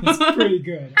 It's pretty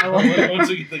good. I like it. Once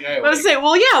we get the guy I was awake. saying,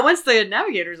 well, yeah, once the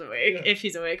navigator's awake, Yeah. if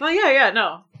he's awake. Well, yeah,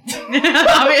 no.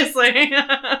 Obviously.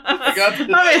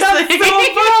 Obviously. Obviously. So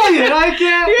brilliant! I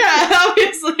can't. Yeah,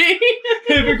 obviously.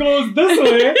 If it goes this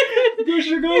way, you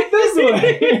should go this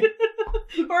way.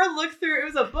 Or look through, it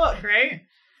was a book, right?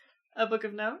 A book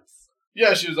of notes?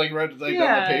 Yeah, she was like right like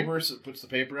Yeah. on the paper, so it puts the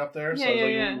paper up there. So Yeah, I was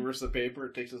like, yeah. we reverse the paper,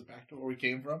 it takes us back to where we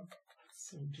came from.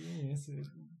 So genius.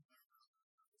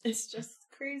 It's just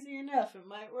crazy enough, it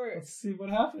might work. Let's see what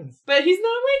happens. But he's not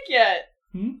awake yet.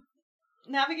 Hmm?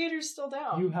 Navigator's still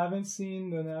down. You haven't seen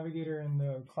the navigator in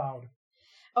the cloud.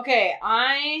 Okay,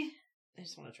 I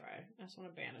just want to try. I just want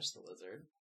to banish the lizard.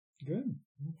 Good.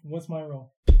 What's my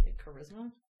role?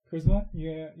 Charisma? Charisma?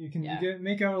 Yeah, you can Yeah.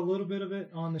 make out a little bit of it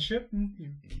on the ship.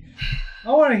 I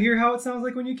want to hear how it sounds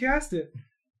like when you cast it.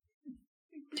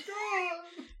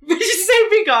 Did you say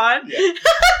be gone? Yeah.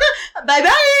 Bye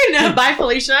bye. No, bye,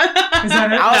 Felicia. Is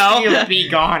that it? I'll No. see you be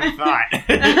gone thought.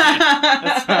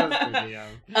 That sounds pretty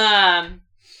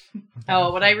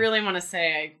Oh, what I really want to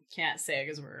say, I can't say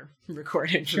because we're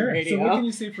recording for Sure. radio. So what can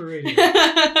you say for radio?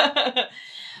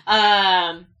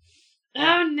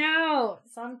 Oh no,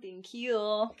 something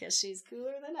cool because she's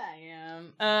cooler than I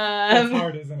am. That's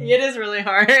hard, isn't it? It is really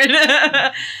hard.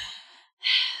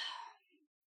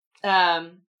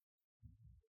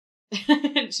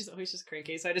 She's always just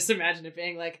cranky, so I just imagine it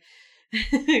being like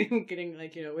getting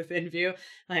like within view,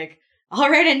 like all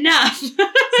right, enough.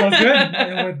 Sounds good.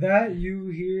 And with that, you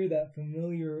hear that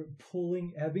familiar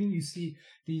pulling, ebbing. You see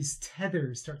these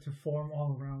tethers start to form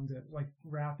all around it, like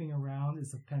wrapping around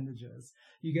its appendages.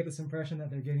 You get this impression that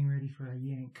they're getting ready for a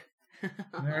yank.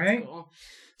 All right. Cool.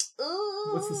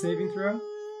 What's the saving throw?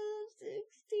 16.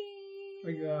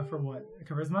 Like for what?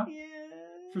 Charisma? Yeah.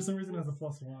 For some reason, it has a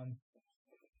 +1.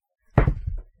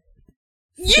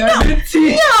 You know,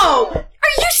 17! no! Are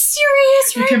you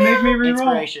serious You right can now? make me reroll.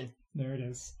 Inspiration. There it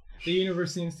is. The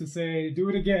universe seems to say, do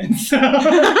it again. So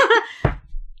that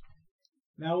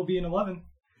will be an 11.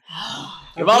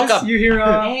 You're welcome. You hear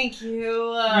Thank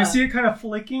you. you see it kind of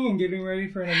flicking and getting ready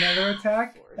for another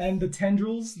attack, and the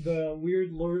tendrils, the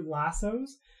weird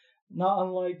lassos, not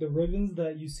unlike the ribbons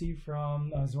that you see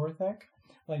from Zorthek,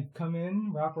 like come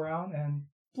in, wrap around, and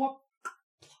plop,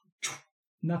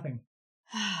 nothing.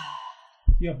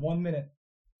 You have 1 minute.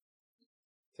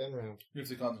 10 rounds. You have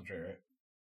to concentrate, right?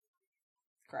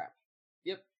 Crap.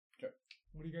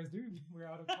 What do you guys do? We're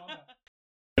out of combat.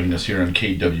 Joining us here on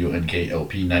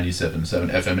KWNKLP 97.7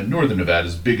 FM in Northern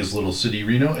Nevada's biggest little city,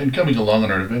 Reno, and coming along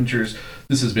on our adventures,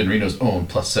 this has been Reno's own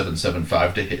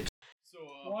 +775 to hit. So,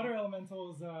 Water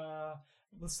elementals,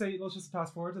 let's just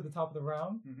fast forward to the top of the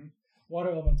round. Mhm.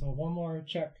 Water elemental, one more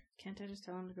check. Can't I just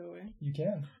tell him to go away? You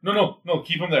can. No,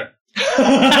 keep him there.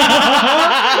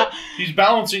 He's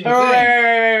balancing the Oh,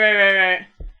 thing. right.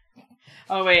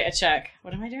 Oh, wait, a check.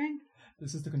 What am I doing?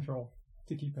 This is to control,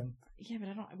 to keep him. Yeah,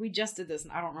 but we just did this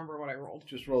and I don't remember what I rolled.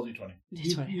 Just roll D20.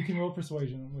 You can roll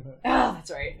persuasion with it. Oh, that's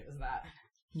right. It was that.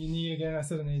 You need, again, I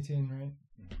said an 18, right?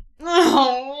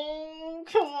 Oh,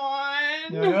 come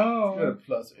on. You got a No.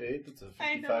 +8, that's a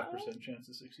I know. 55% chance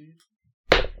to succeed.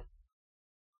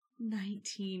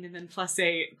 19 and then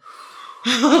 +8.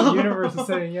 The universe is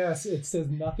saying yes. It says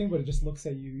nothing, but it just looks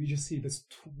at you. You just see this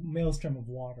maelstrom of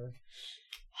water.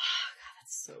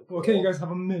 That's so cool. Okay, you guys have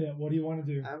a minute. What do you want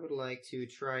to do? I would like to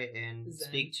try and Zen.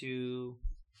 speak to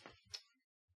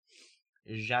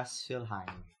Jasfilheim.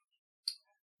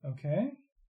 Okay.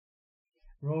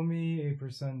 Roll me a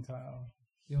percentile.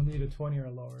 You'll need a 20 or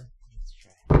lower. Let's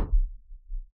try.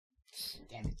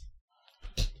 Damn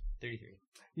it. 33.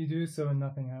 You do so and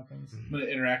nothing happens. I'm going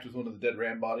to interact with one of the dead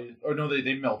ram bodies. Or no,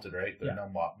 they melted, right? There Yeah. are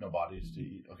no bodies to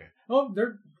eat. Okay. Oh,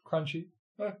 they're crunchy.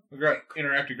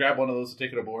 Interact to grab one of those to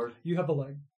take it aboard. You have the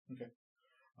leg.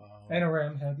 And a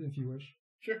ram head if you wish.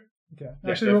 Sure. Okay.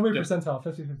 Yeah, Actually, roll me a def- percentile,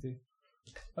 50-50.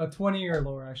 A 20 or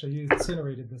lower, actually. You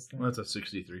incinerated this thing. Well, that's a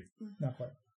 63. Not quite.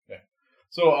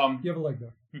 So, You have a leg,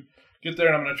 though. get there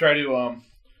and I'm going to try to,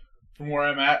 from where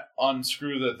I'm at,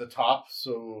 unscrew the top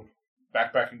so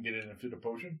backpack can get in and fit a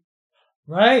potion.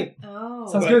 Right. Oh.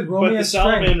 Sounds good. Roll but me the a strength.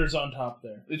 salamander's on top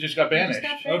there. It just got banished.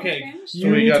 Okay. You So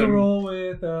we need got to him- roll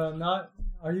with not.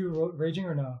 Are you raging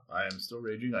or no? I am still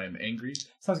raging. I am angry.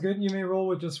 Sounds good. You may roll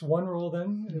with just one roll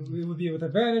then. It would be with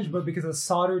advantage, but because it's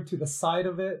soldered to the side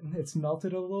of it, it's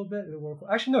melted a little bit. It will.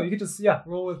 Actually, no. You could just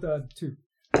roll with 2.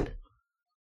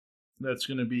 That's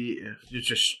going to be it's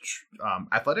just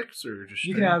athletics or just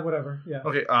You can add whatever. Yeah.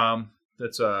 Okay,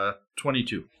 that's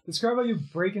 22. Describe how you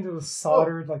break into the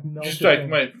soldered melted Just like thing.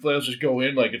 my flails just go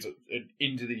in like it's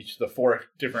into the 4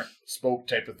 different spoke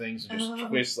type of things and just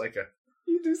twist like a.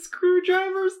 You do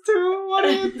screwdrivers too? What are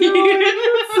you doing?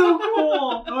 It's so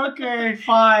cool. Okay,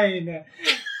 fine.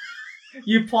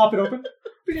 You plop it open.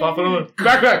 Pop it on.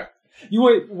 Backpack! You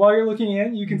wait, while you're looking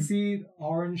in, you can see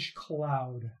orange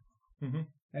cloud. Mhm.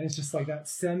 And it's just like that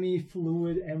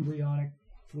semi-fluid, embryonic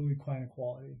fluid kind of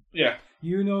quality. Yeah.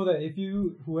 You know that if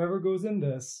whoever goes in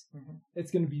this,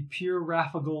 it's going to be pure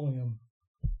Raphagolium.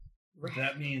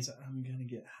 That means I'm gonna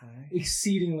get high.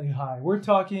 Exceedingly high. We're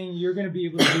talking, you're going to be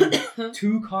able to do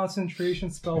 2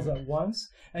 concentration spells at once,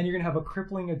 and you're going to have a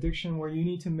crippling addiction where you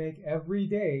need to make every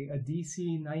day a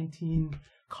DC 19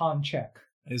 con check.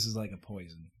 This is like a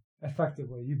poison.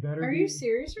 Effectively. You better Are be... you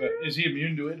serious? Is he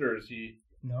immune to it or is he.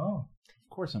 No. Of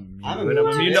course I'm immune. I'm to it. immune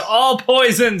I'm to immune it. to all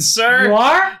poisons, sir. You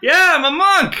are? Yeah, I'm a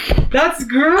monk. That's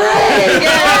great!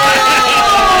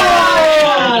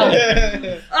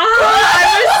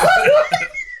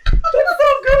 That's so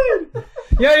good!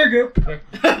 Yeah, you're good. Let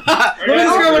me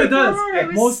describe what it does. I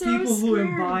was Most so people who scared.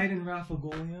 imbibe in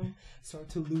Raphagolium start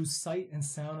to lose sight and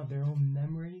sound of their own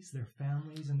memories, their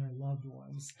families, and their loved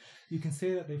ones. You can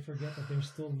say that they forget that they're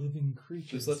still living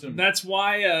creatures. Just let them. That's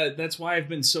why I've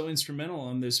been so instrumental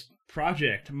on this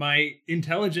project. My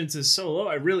intelligence is so low,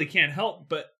 I really can't help,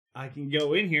 but I can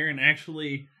go in here and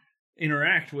actually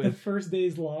interact The with. first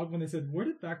day's log when they said, "Where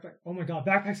did backpack?" Oh my god,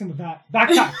 backpack's in the back.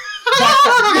 Backpack.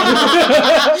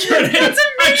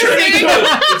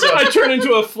 I turn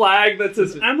into a flag that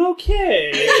says, "I'm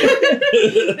okay."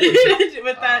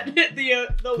 With that, the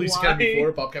Police Y. Academy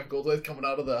 4, Bobcat Goldthwait coming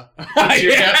out of the.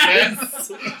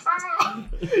 Yes.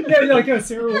 Yeah, like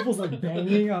Sarah Whipple's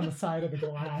banging on the side of the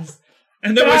glass.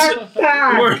 And then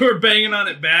Backpack! we're banging on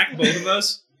it back, both of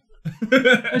us.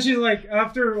 And she's like,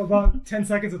 after about 10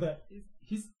 seconds of that,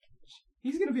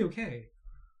 he's gonna be okay.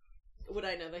 Would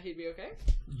I know that he'd be okay?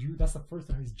 That's the first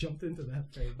time he's jumped into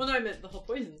that thing. Well, no, I meant the whole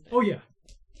poison thing. Oh yeah,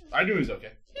 I knew he was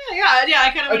okay. Yeah,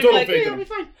 I kind of went total like, faith yeah, in it'll be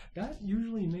fine. that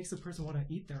usually makes a person want to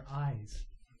eat their eyes.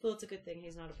 Well, it's a good thing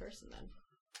he's not a person then.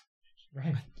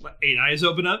 Right. What, 8 eyes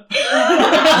open up?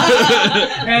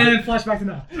 And then flashback to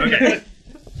now. Okay.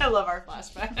 I love our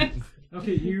flashbacks.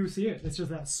 Okay, you see it. It's just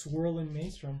that swirling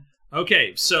maelstrom.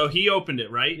 Okay, so he opened it,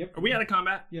 right? Yep. Are we out of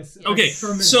combat? Yes. Okay, for a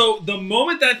minute. so the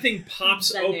moment that thing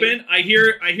pops Bending. open, I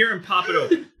hear him pop it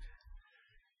open.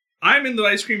 I'm in the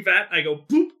ice cream vat. I go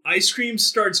boop. Ice cream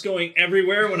starts going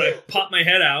everywhere when I pop my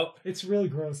head out. It's really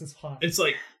gross. It's hot. It's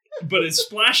like, but it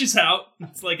splashes out.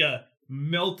 It's like a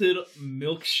melted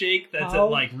milkshake that's How?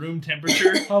 at like room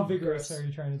temperature. How vigorous are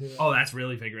you trying to do it? Oh, that's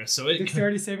really vigorous. So it.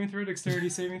 Dexterity saving throw. Dexterity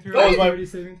saving throw. Oh, my- Dexterity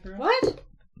saving throw. What?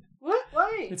 What?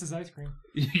 Why? It's his ice cream.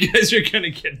 You guys are gonna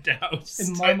get doused.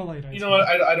 It's marmalade ice You know what?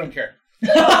 cream. I don't care.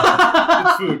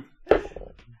 It's food.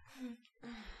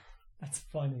 That's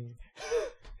funny.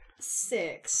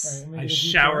 6. All right, I'm gonna I get a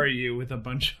shower D4. you with a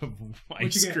bunch of you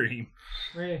ice get? cream.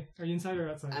 Ray, are you inside or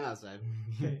outside? I'm outside.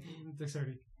 Okay,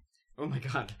 dexterity. Oh my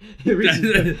god.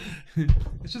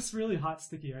 It's just really hot,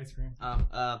 sticky ice cream.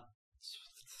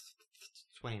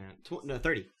 29. No,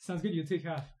 30. Sounds good. You take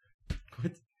half.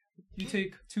 What? You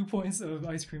take 2 points of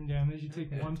ice cream damage. You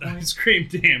take 1 Ice point. cream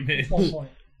damage. 1 point.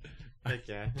 Heck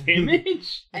yeah.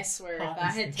 Damage? I swear, Hot if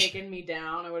that had and taken me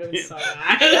down, I would have been so Sorry,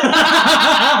 mad.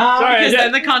 I-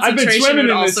 then the I've been concentration swimming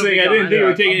would in this also thing. be I didn't gone. think it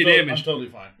would take any I'm damage. totally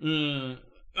fine.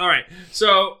 All right,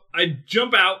 so I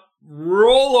jump out,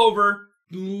 roll over,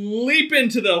 leap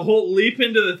into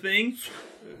the thing.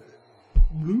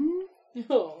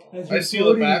 As I you're seal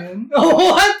it floating back. in-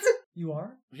 What? You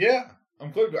are? Yeah,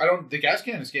 I'm good. The gas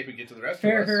can't escape and get to the rest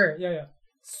Fair, of us. fair. Yeah.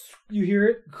 You hear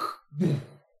it.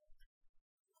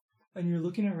 And you're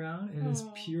looking around, and it's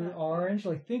pure orange.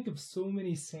 Like, think of so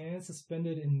many sands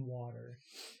suspended in water.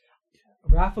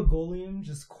 Raphagolium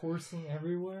just coursing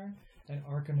everywhere, and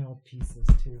Arcanel pieces,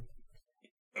 too.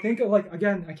 Think of, like,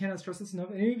 again, I cannot stress this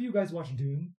enough. Any of you guys watch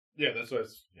Dune? Yeah, that's what.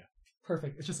 Yeah,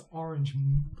 Perfect. It's just orange,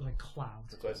 like,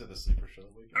 clouds. that's why I said the sleeper show.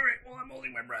 All right, well, I'm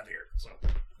holding my breath here, so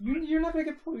You're not going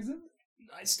to get poisoned?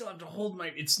 I still have to hold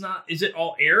my. It's not. Is it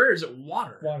all air or is it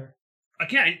water? Water. I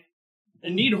can't. I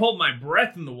need to hold my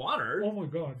breath in the water. Oh, my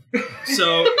God.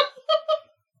 So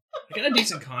I got a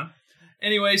decent con.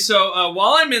 Anyway, so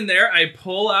while I'm in there, I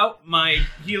pull out my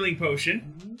healing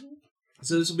potion.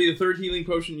 So this will be the third healing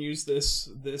potion used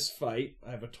this fight.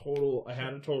 I had a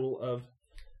total of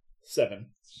 7.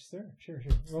 Sure.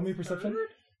 Roll me perception.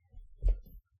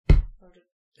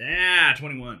 Yeah,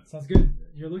 21. Sounds good.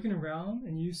 You're looking around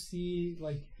and you see,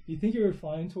 like, you think you're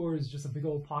flying towards just a big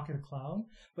old pocket of cloud,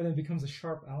 but then it becomes a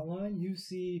sharp outline. You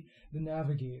see the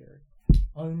navigator,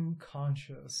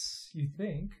 unconscious. You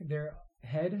think their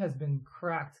head has been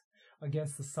cracked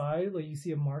against the side, like you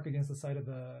see a mark against the side of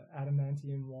the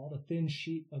adamantium wall, the thin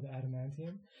sheet of the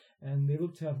adamantium, and they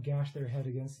look to have gashed their head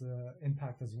against the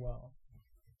impact as well.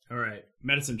 All right,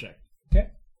 medicine check. Okay,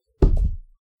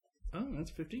 Oh,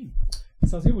 that's 15.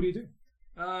 sounds good. What do you do?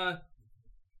 I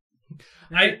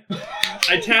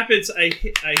tap its. I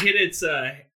hit its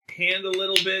hand a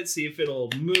little bit, see if it'll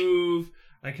move.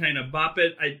 I kind of bop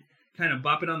it. I kind of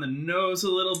bop it on the nose a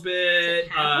little bit.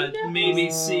 happy nose? Maybe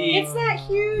see. It's that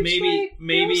huge.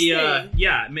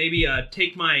 maybe like,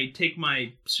 take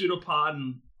my pseudopod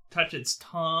and touch its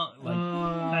tongue. Like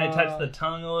I touch the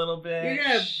tongue a little bit. You're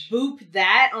gonna boop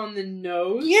that on the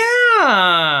nose?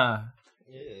 Yeah.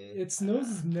 Its nose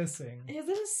is missing. Is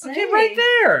it a say? Okay, right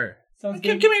there. Sounds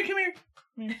Come good.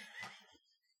 here.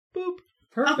 Boop.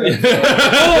 Perfect.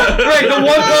 Oh, right, the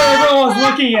one part everyone was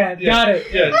looking at. Yeah. Got it.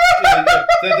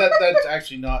 Yeah, that's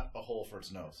actually not a hole for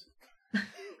its nose.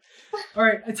 All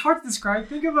right, it's hard to describe.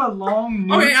 Think of a long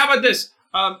nose. Okay, how about this?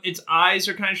 Its eyes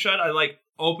are kind of shut. I like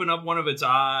open up one of its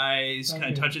eyes, kind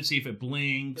of Okay. touch it, see if it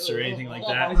blinks or anything like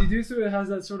that. As you do so, it has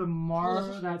that sort of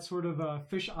that sort of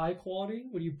fish eye quality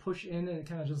where you push in and it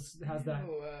kind of just has that,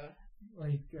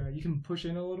 like, you can push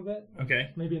in a little bit,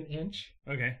 Okay. maybe an inch,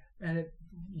 Okay. and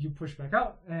you push back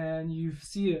out, and you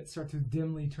see it start to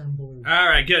dimly turn blue. All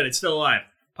right, good. It's still alive.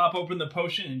 Pop open the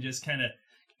potion and just kind of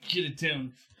get it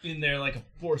down in there like a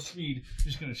force feed.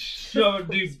 Just gonna shove it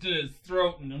deep to its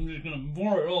throat, and I'm just gonna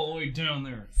bore it all the way down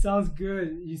there. Sounds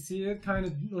good. You see it kind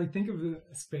of, like, think of the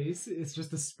space. It's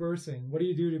just dispersing. What do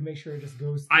you do to make sure it just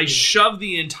goes through? I shove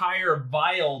the entire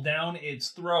vial down its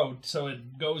throat so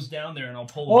it goes down there, and I'll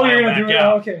pull the Oh, vial you're gonna back do it?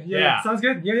 out. Oh, okay. Yeah. Sounds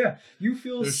good. Yeah. You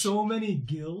feel There's- so many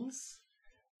gills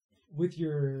with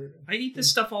your... I eat this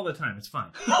stuff all the time. It's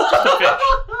fine.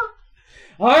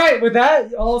 All right, with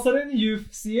that, all of a sudden you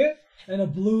see it, and a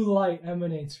blue light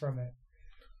emanates from it.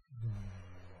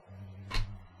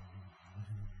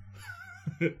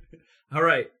 All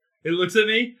right. It looks at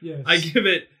me. Yes.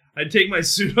 I take my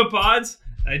pseudopods,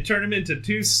 I turn them into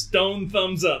 2 stone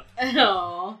thumbs up.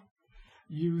 Oh.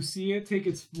 You see it take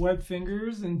its web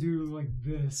fingers and do like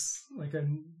this, like a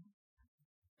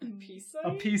Peace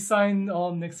A peace sign,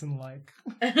 all Nixon-like.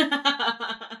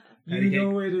 You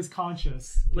know it is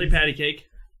conscious. Play patty cake.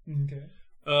 Okay.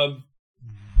 Um,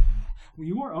 When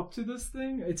you are up to this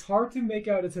thing, it's hard to make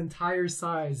out its entire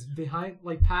size. Behind,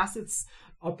 like past its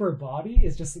upper body,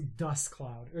 is just a dust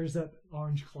cloud. Or is that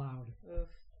orange cloud?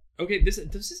 okay, this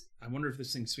is. I wonder if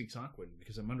this thing speaks Aquan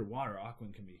because I'm underwater.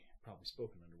 Aquan can be probably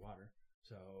spoken underwater.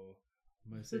 So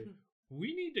I'm gonna say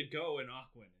we need to go in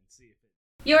Aquan and see if it.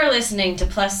 You're listening to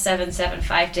Plus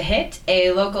 775 to Hit, a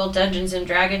local Dungeons and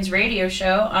Dragons radio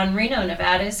show on Reno,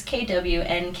 Nevada's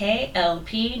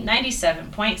KWNK-LP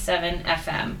 97.7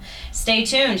 FM. Stay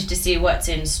tuned to see what's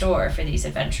in store for these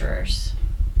adventurers.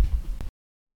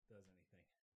 Does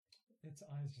anything? Its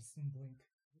eyes just blink.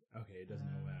 Okay, it doesn't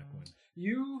know Aquan.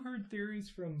 You heard theories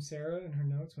from Sarah in her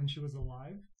notes when she was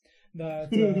alive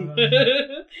that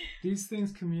these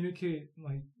things communicate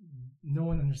like no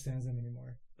one understands them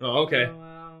anymore. Oh, okay. Oh,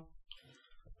 wow.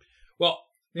 Well,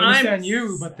 They understand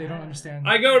you, but they don't understand.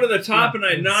 I go to the top and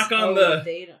I it's- knock on the.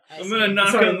 I'm gonna knock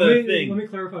Sorry, on the let me, thing. Let me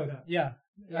clarify that. Yeah.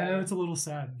 I know it's a little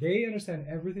sad. They understand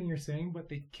everything you're saying, but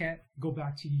they can't go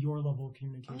back to your level of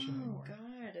communication Oh anymore.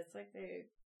 god, it's like they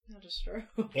had a stroke.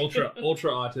 Ultra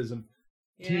autism.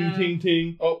 Yeah. Ting ting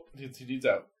ting. Oh, TD's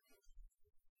out.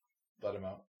 Let him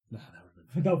out. No, that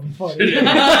would've That would be funny. Stay in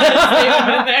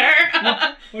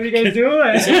there. What are you guys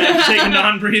doing? Take a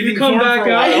non-breathing You come form back for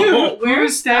a while. out.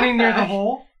 Who's standing near the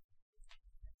hole?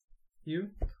 You?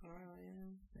 Carl,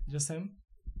 Just him?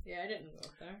 yeah, I didn't go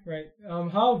up there. Right.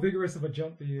 How vigorous of a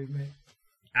jump do you make?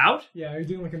 Out? Yeah, are you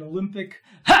doing like an Olympic?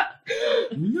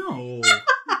 No.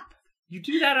 You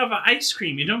do that out of ice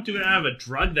cream. You don't do it out of a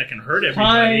drug that can hurt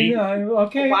everybody. Fine.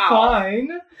 Okay, Wow.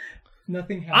 fine.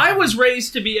 Nothing happened. I was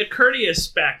raised to be a courteous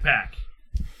backpack.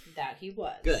 That he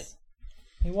was. Good.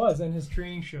 He was, and his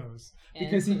training shows.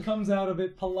 Because he comes out of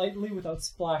it politely without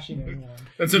splashing anyone.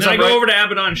 And Then I go over to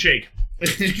Abaddon Shake. I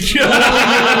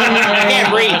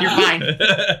can't breathe. You're fine.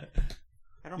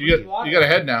 I don't you breathe water. got a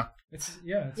head now. It's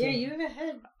Yeah, you have a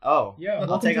head. Oh, Yeah, I'll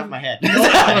welcome take to- off my head. You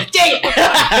want Get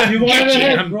to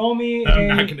you. head, roll me I'm a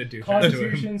not gonna do that to him.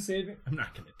 Constitution saving. I'm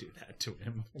not going to do that to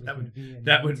him. It was That gonna would be a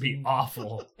that would be 19.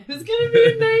 awful. It was gonna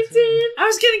be 19. I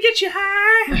was going to get you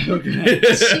high.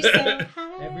 She's so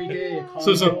high. Every day. a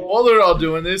So combo. while they're all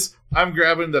doing this, I'm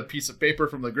grabbing the piece of paper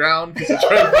from the ground because it's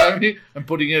right behind me and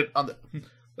putting it on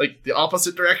the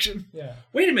opposite direction. Yeah,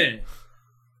 Wait a minute.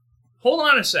 Hold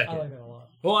on a I second. like that a lot.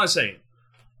 Hold on a second.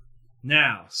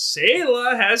 Now,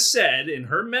 Sayla has said in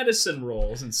her medicine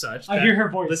rolls and such. I that- hear her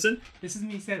voice. Listen, This is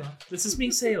me, Sayla. this is me,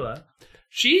 Sayla.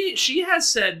 She has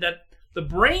said that the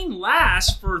brain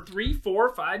lasts for 3, 4,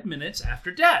 5 minutes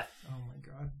after death. Oh my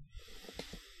god.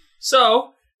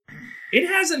 So, it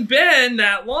hasn't been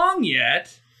that long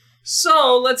yet.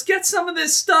 So, let's get some of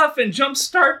this stuff and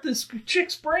jumpstart this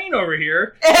chick's brain over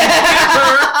here.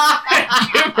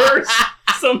 Give her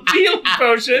some healing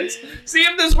potions. See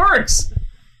if this works.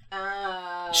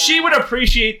 She would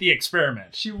appreciate the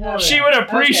experiment. She would. She would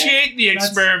appreciate the That's-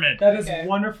 experiment. That is Okay.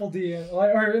 wonderful DM.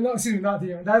 Or no, excuse me, not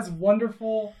DM. That's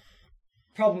wonderful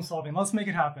problem solving. Let's make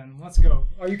it happen. Let's go.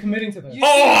 Are you committing to this?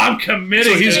 Oh, I'm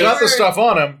committed. So he's to got the this. stuff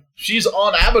on him. She's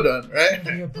on Abaddon, right?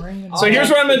 Your brain. So here's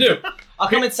what I'm gonna do. I'll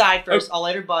come inside first. I'll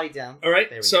let her body down. All right.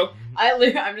 There we So go.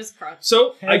 I'm just crouched.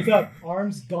 so Heads I up.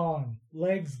 Arms gone.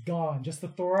 Legs gone. Just the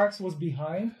thorax was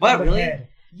behind. What, and the really? head.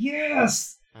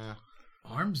 Yes.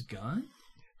 arms gone.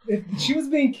 If she was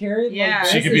being carried, Yeah, like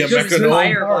She this, could be it's a just mechanome. one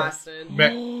fire part. blasted.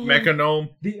 Mechanome.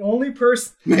 The only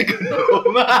person, the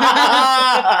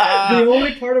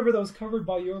only part of her that was covered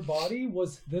by your body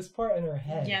was this part and her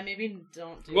head. Yeah, maybe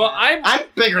don't do Well, that. I'm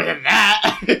bigger than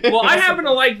that. I happen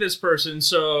to like this person,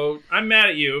 so I'm mad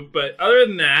at you. But other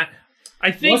than that,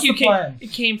 I think What's the plan?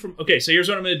 It came from. Okay, so here's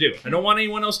what I'm gonna do. I don't want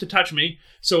anyone else to touch me.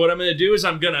 So what I'm gonna do is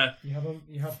I'm gonna You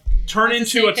have. turn I have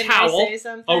to into a say, can I towel. say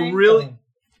something? A really.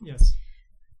 Yes.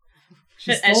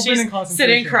 She's As still been in she's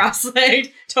concentration. sitting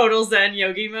cross-legged, total Zen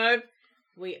yogi mode.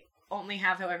 We only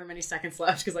have however many seconds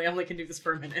left because I only can do this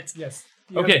for a minute. Yes.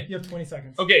 Okay. You have 20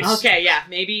 seconds. Okay. Okay, yeah,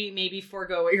 maybe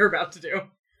forego what you're about to do.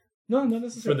 No, not For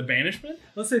necessarily. the banishment.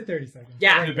 Let's say 30 seconds.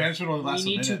 Yeah. The banishment only We lasts a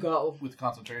need to minute go. with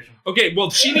concentration. Okay. Well,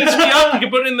 she needs to be up. You can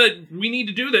put in the. We need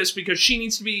to do this because she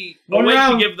needs to be One awake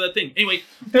round. to give the thing. Anyway,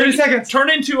 30 seconds.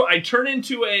 I turn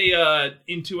into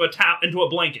a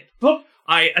blanket. Boop.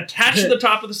 I attach to the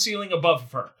top of the ceiling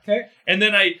above her. Okay. And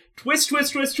then I twist to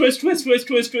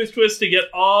get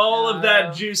all of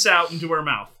that juice out into her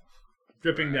mouth.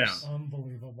 Dripping down.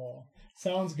 Unbelievable.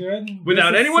 Sounds good.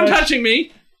 Without This is anyone such- touching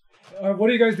me. What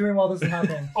are you guys doing while this is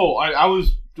happening? Oh, I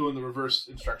was doing the reverse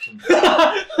instructions.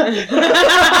 What are you doing?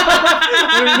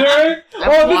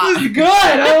 Oh, this is good.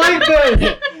 I like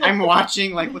this. I'm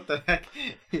watching, like, what the heck?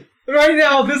 Right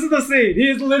now, this is the scene. He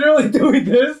is literally doing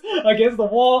this against the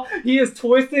wall. He is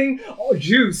twisting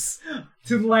juice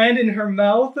to land in her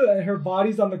mouth, and her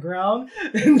body's on the ground.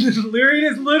 And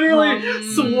Lyrian is literally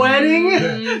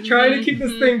sweating, trying to keep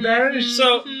this thing banished.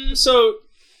 So,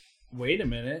 wait a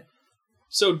minute.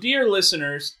 So, dear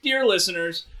listeners,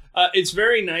 it's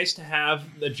very nice to have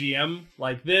the GM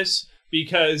like this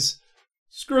because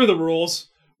screw the rules.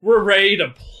 We're ready to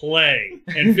play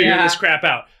and figure this crap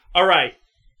out. All right.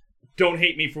 Don't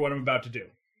hate me for what I'm about to do.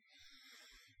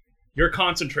 You're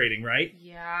concentrating, right?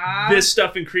 Yeah. This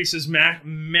stuff increases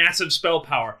massive spell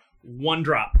power. 1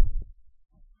 drop.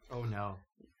 Oh, no.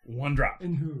 1 drop.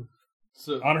 And who?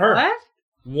 So On her. What?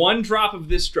 1 drop of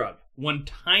this drug. 1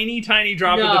 tiny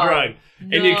drop of the No. drug.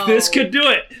 And No. this could do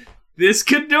it. This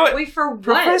could do it. Wait, for what?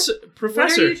 Professor, What are you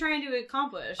Professor, trying to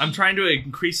accomplish? I'm trying to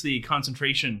increase the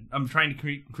concentration. I'm trying to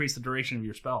increase the duration of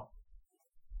your spell.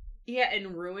 Yeah,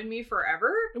 and ruin me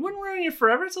forever? It wouldn't ruin you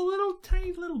forever. It's a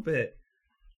tiny little bit.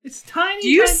 It's tiny. Do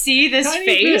you tiny, see this tiny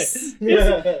face?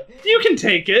 bit. You can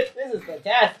take it. This is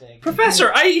fantastic.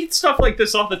 Professor, I eat stuff like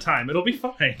this all the time. It'll be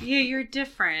fine. Yeah, you're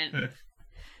different.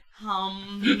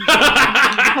 Probably Of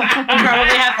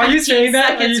have Are you 15 saying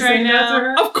that? Are seconds you right saying that now. to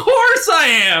her? course I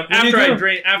am. What do you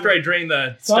do? After I drain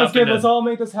the Sounds stuff. good. into- Let's all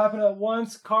make this happen at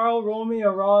once. Carl, roll me a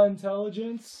raw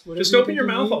intelligence. Whatever Just you open think your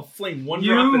you mouth. need. I'll fling 1 drop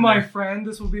You, in my there. friend,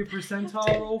 this will be a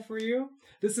percentile roll for you.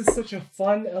 This is such a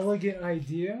fun, elegant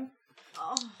idea.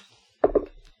 Oh,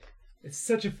 It's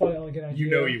such a fun, elegant idea. You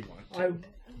know you want.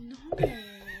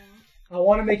 I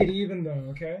want to make it even, though,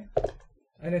 okay?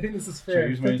 And I think this is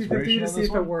fair. Should I use my 50-50 inspiration to on see this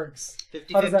if it one? works.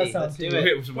 50-50. How does that sound Let's to do you?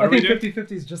 it. Wait, what I are we think doing?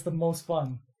 50-50 is just the most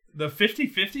fun. The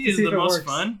 50-50 To is see the if it most works.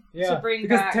 fun. Yeah, bring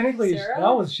because back technically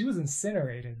Sarah? she was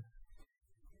incinerated.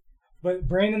 But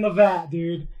brain in the vat,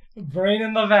 dude. Brain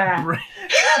in the vat.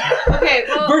 okay,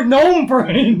 well, Gnome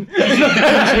brain.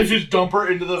 just dump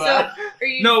her into the so vat. are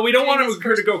you No, we don't doing want this her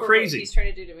first to go before crazy. What he's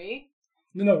trying to do to me?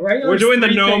 No, right now We're there's doing the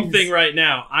 3 gnome things. thing right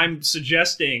now. I'm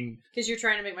suggesting. Because you're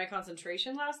trying to make my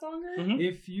concentration last longer? Mhm.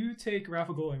 If you take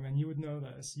Raphagolium, and you would know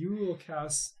this, you will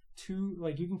cast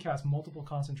you can cast multiple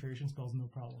concentration spells, no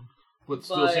problem. But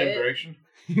still same But- direction.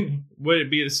 Would it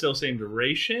be the still same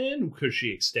duration? Could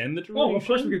she extend the duration? Oh, of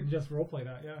course we could just roleplay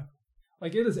that, yeah.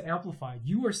 Like, it is amplified.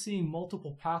 You are seeing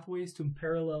multiple pathways to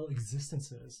parallel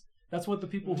existences. That's what the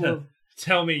people who have...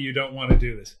 Tell me you don't want to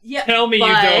do this. Yeah, Tell me you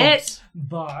but- don't.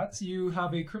 But you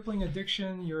have a crippling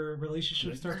addiction, your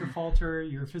relationship starts to falter,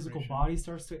 your physical body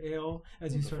starts to ail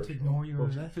as you start to ignore your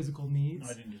physical needs.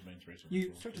 No, I didn't use my inspiration.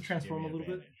 You start to transform a little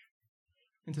bit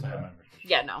into I that. remember.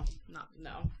 Yeah, no,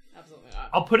 absolutely not.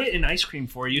 I'll put it in ice cream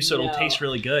for you so No. it'll taste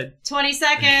really good. 20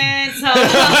 seconds.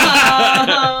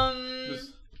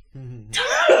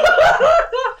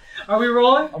 Are we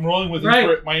rolling? I'm rolling with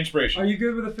Right. my inspiration. Are you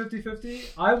good with a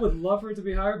 50-50? I would love for it to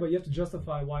be higher, but you have to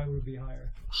justify why it would be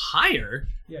higher. Higher?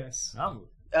 Yes. Oh.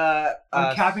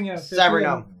 I'm capping it at 50.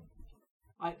 Cybernome.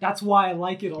 That's why I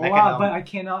like it a Mechanome. lot, but I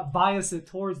cannot bias it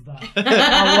towards that.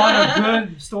 I want a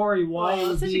good story why it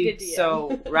would such a be... good deal.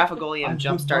 So, Raphagolium I'm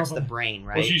jumpstarts good, the Bubba. brain,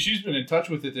 right? Well, she's been in touch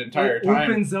with it the entire It time.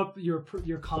 opens up your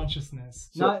consciousness,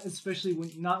 So- not especially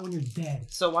when you're dead.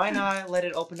 So why not let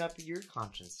it open up your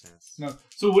consciousness? No.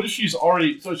 So what if she's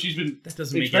already? So she's been That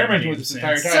doesn't make experimenting any with this sense.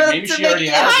 entire time. So Maybe to she make already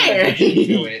it has higher. an addiction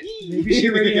to it. Maybe she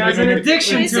already has an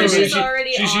addiction Wait, to so it. she's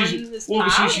already on this well,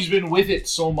 path? she's been with it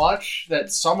so much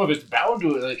that some of it's bound to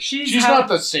it. Like, She's she's had- not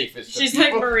the safest. of She's like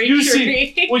people. Marie You've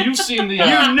Curie. seen, well, you've seen the.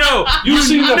 You know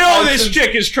the pipes this and-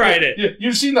 chick has tried it. Yeah,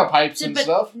 you've seen the pipes and But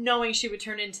stuff. knowing she would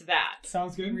turn into that.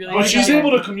 Sounds good. Really? But she's Okay.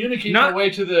 able to communicate Not- her way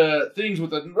to the things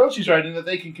with the road she's riding, that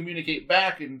they can communicate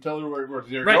back and tell her where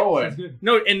they're Right. going. Sounds good.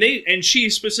 No, and she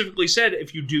specifically said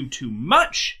if you do too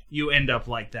much, you end up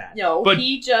like that. No, but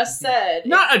he just said.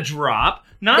 not a drop.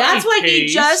 Not That's a what he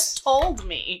case. just told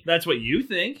me. That's what you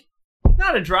think.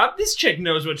 Not a drop. This chick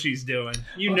knows what she's doing.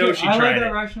 You know she I tried like that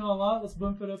it. rationale a lot. Let's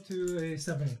bump it up to a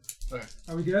 70. Okay.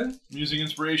 Are we good? I'm using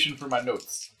inspiration for my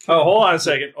notes. Oh, hold on a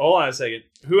second.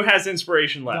 Who has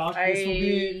inspiration left? Doc, this will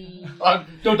be...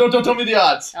 Don't tell me the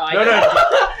odds. Oh, I No,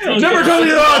 know. never tell me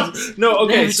the odds. No,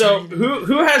 okay. So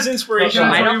who has inspiration?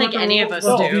 Can I tell don't you think what any the of us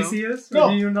what the do. DC is? No.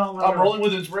 Or do you not want to I'm rolling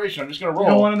with inspiration. I'm just gonna roll. You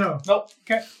don't want to know? Nope.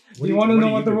 Okay. What You want to what know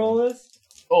are what you the doing? roll is?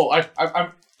 Oh,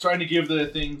 I'm trying to give the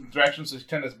thing directions to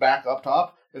tennis back up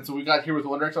top, and so we got here with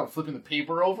one direction. I'm flipping the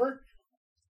paper over.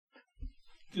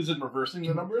 Is it reversing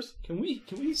the numbers? Can we?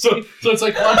 So it's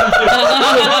like quantum theory.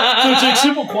 So it's like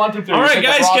simple quantum theory. All It's right, like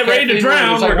a guys, get rocket ready to thing where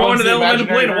drown. it's like We're going one's to the elemental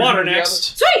imaginary plane of water version of the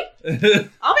next. Sweet!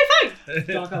 I'll be fine.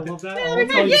 Doc, I love that. Yeah, I'll we're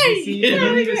tell good. you Yay! DC. Yeah, You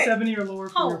we're need a good. 70 or lower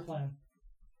for Oh. your plan.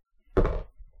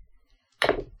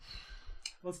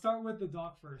 Let's start with the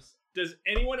doc first. Does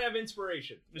anyone have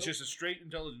inspiration? It's just a straight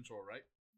intelligence roll, right?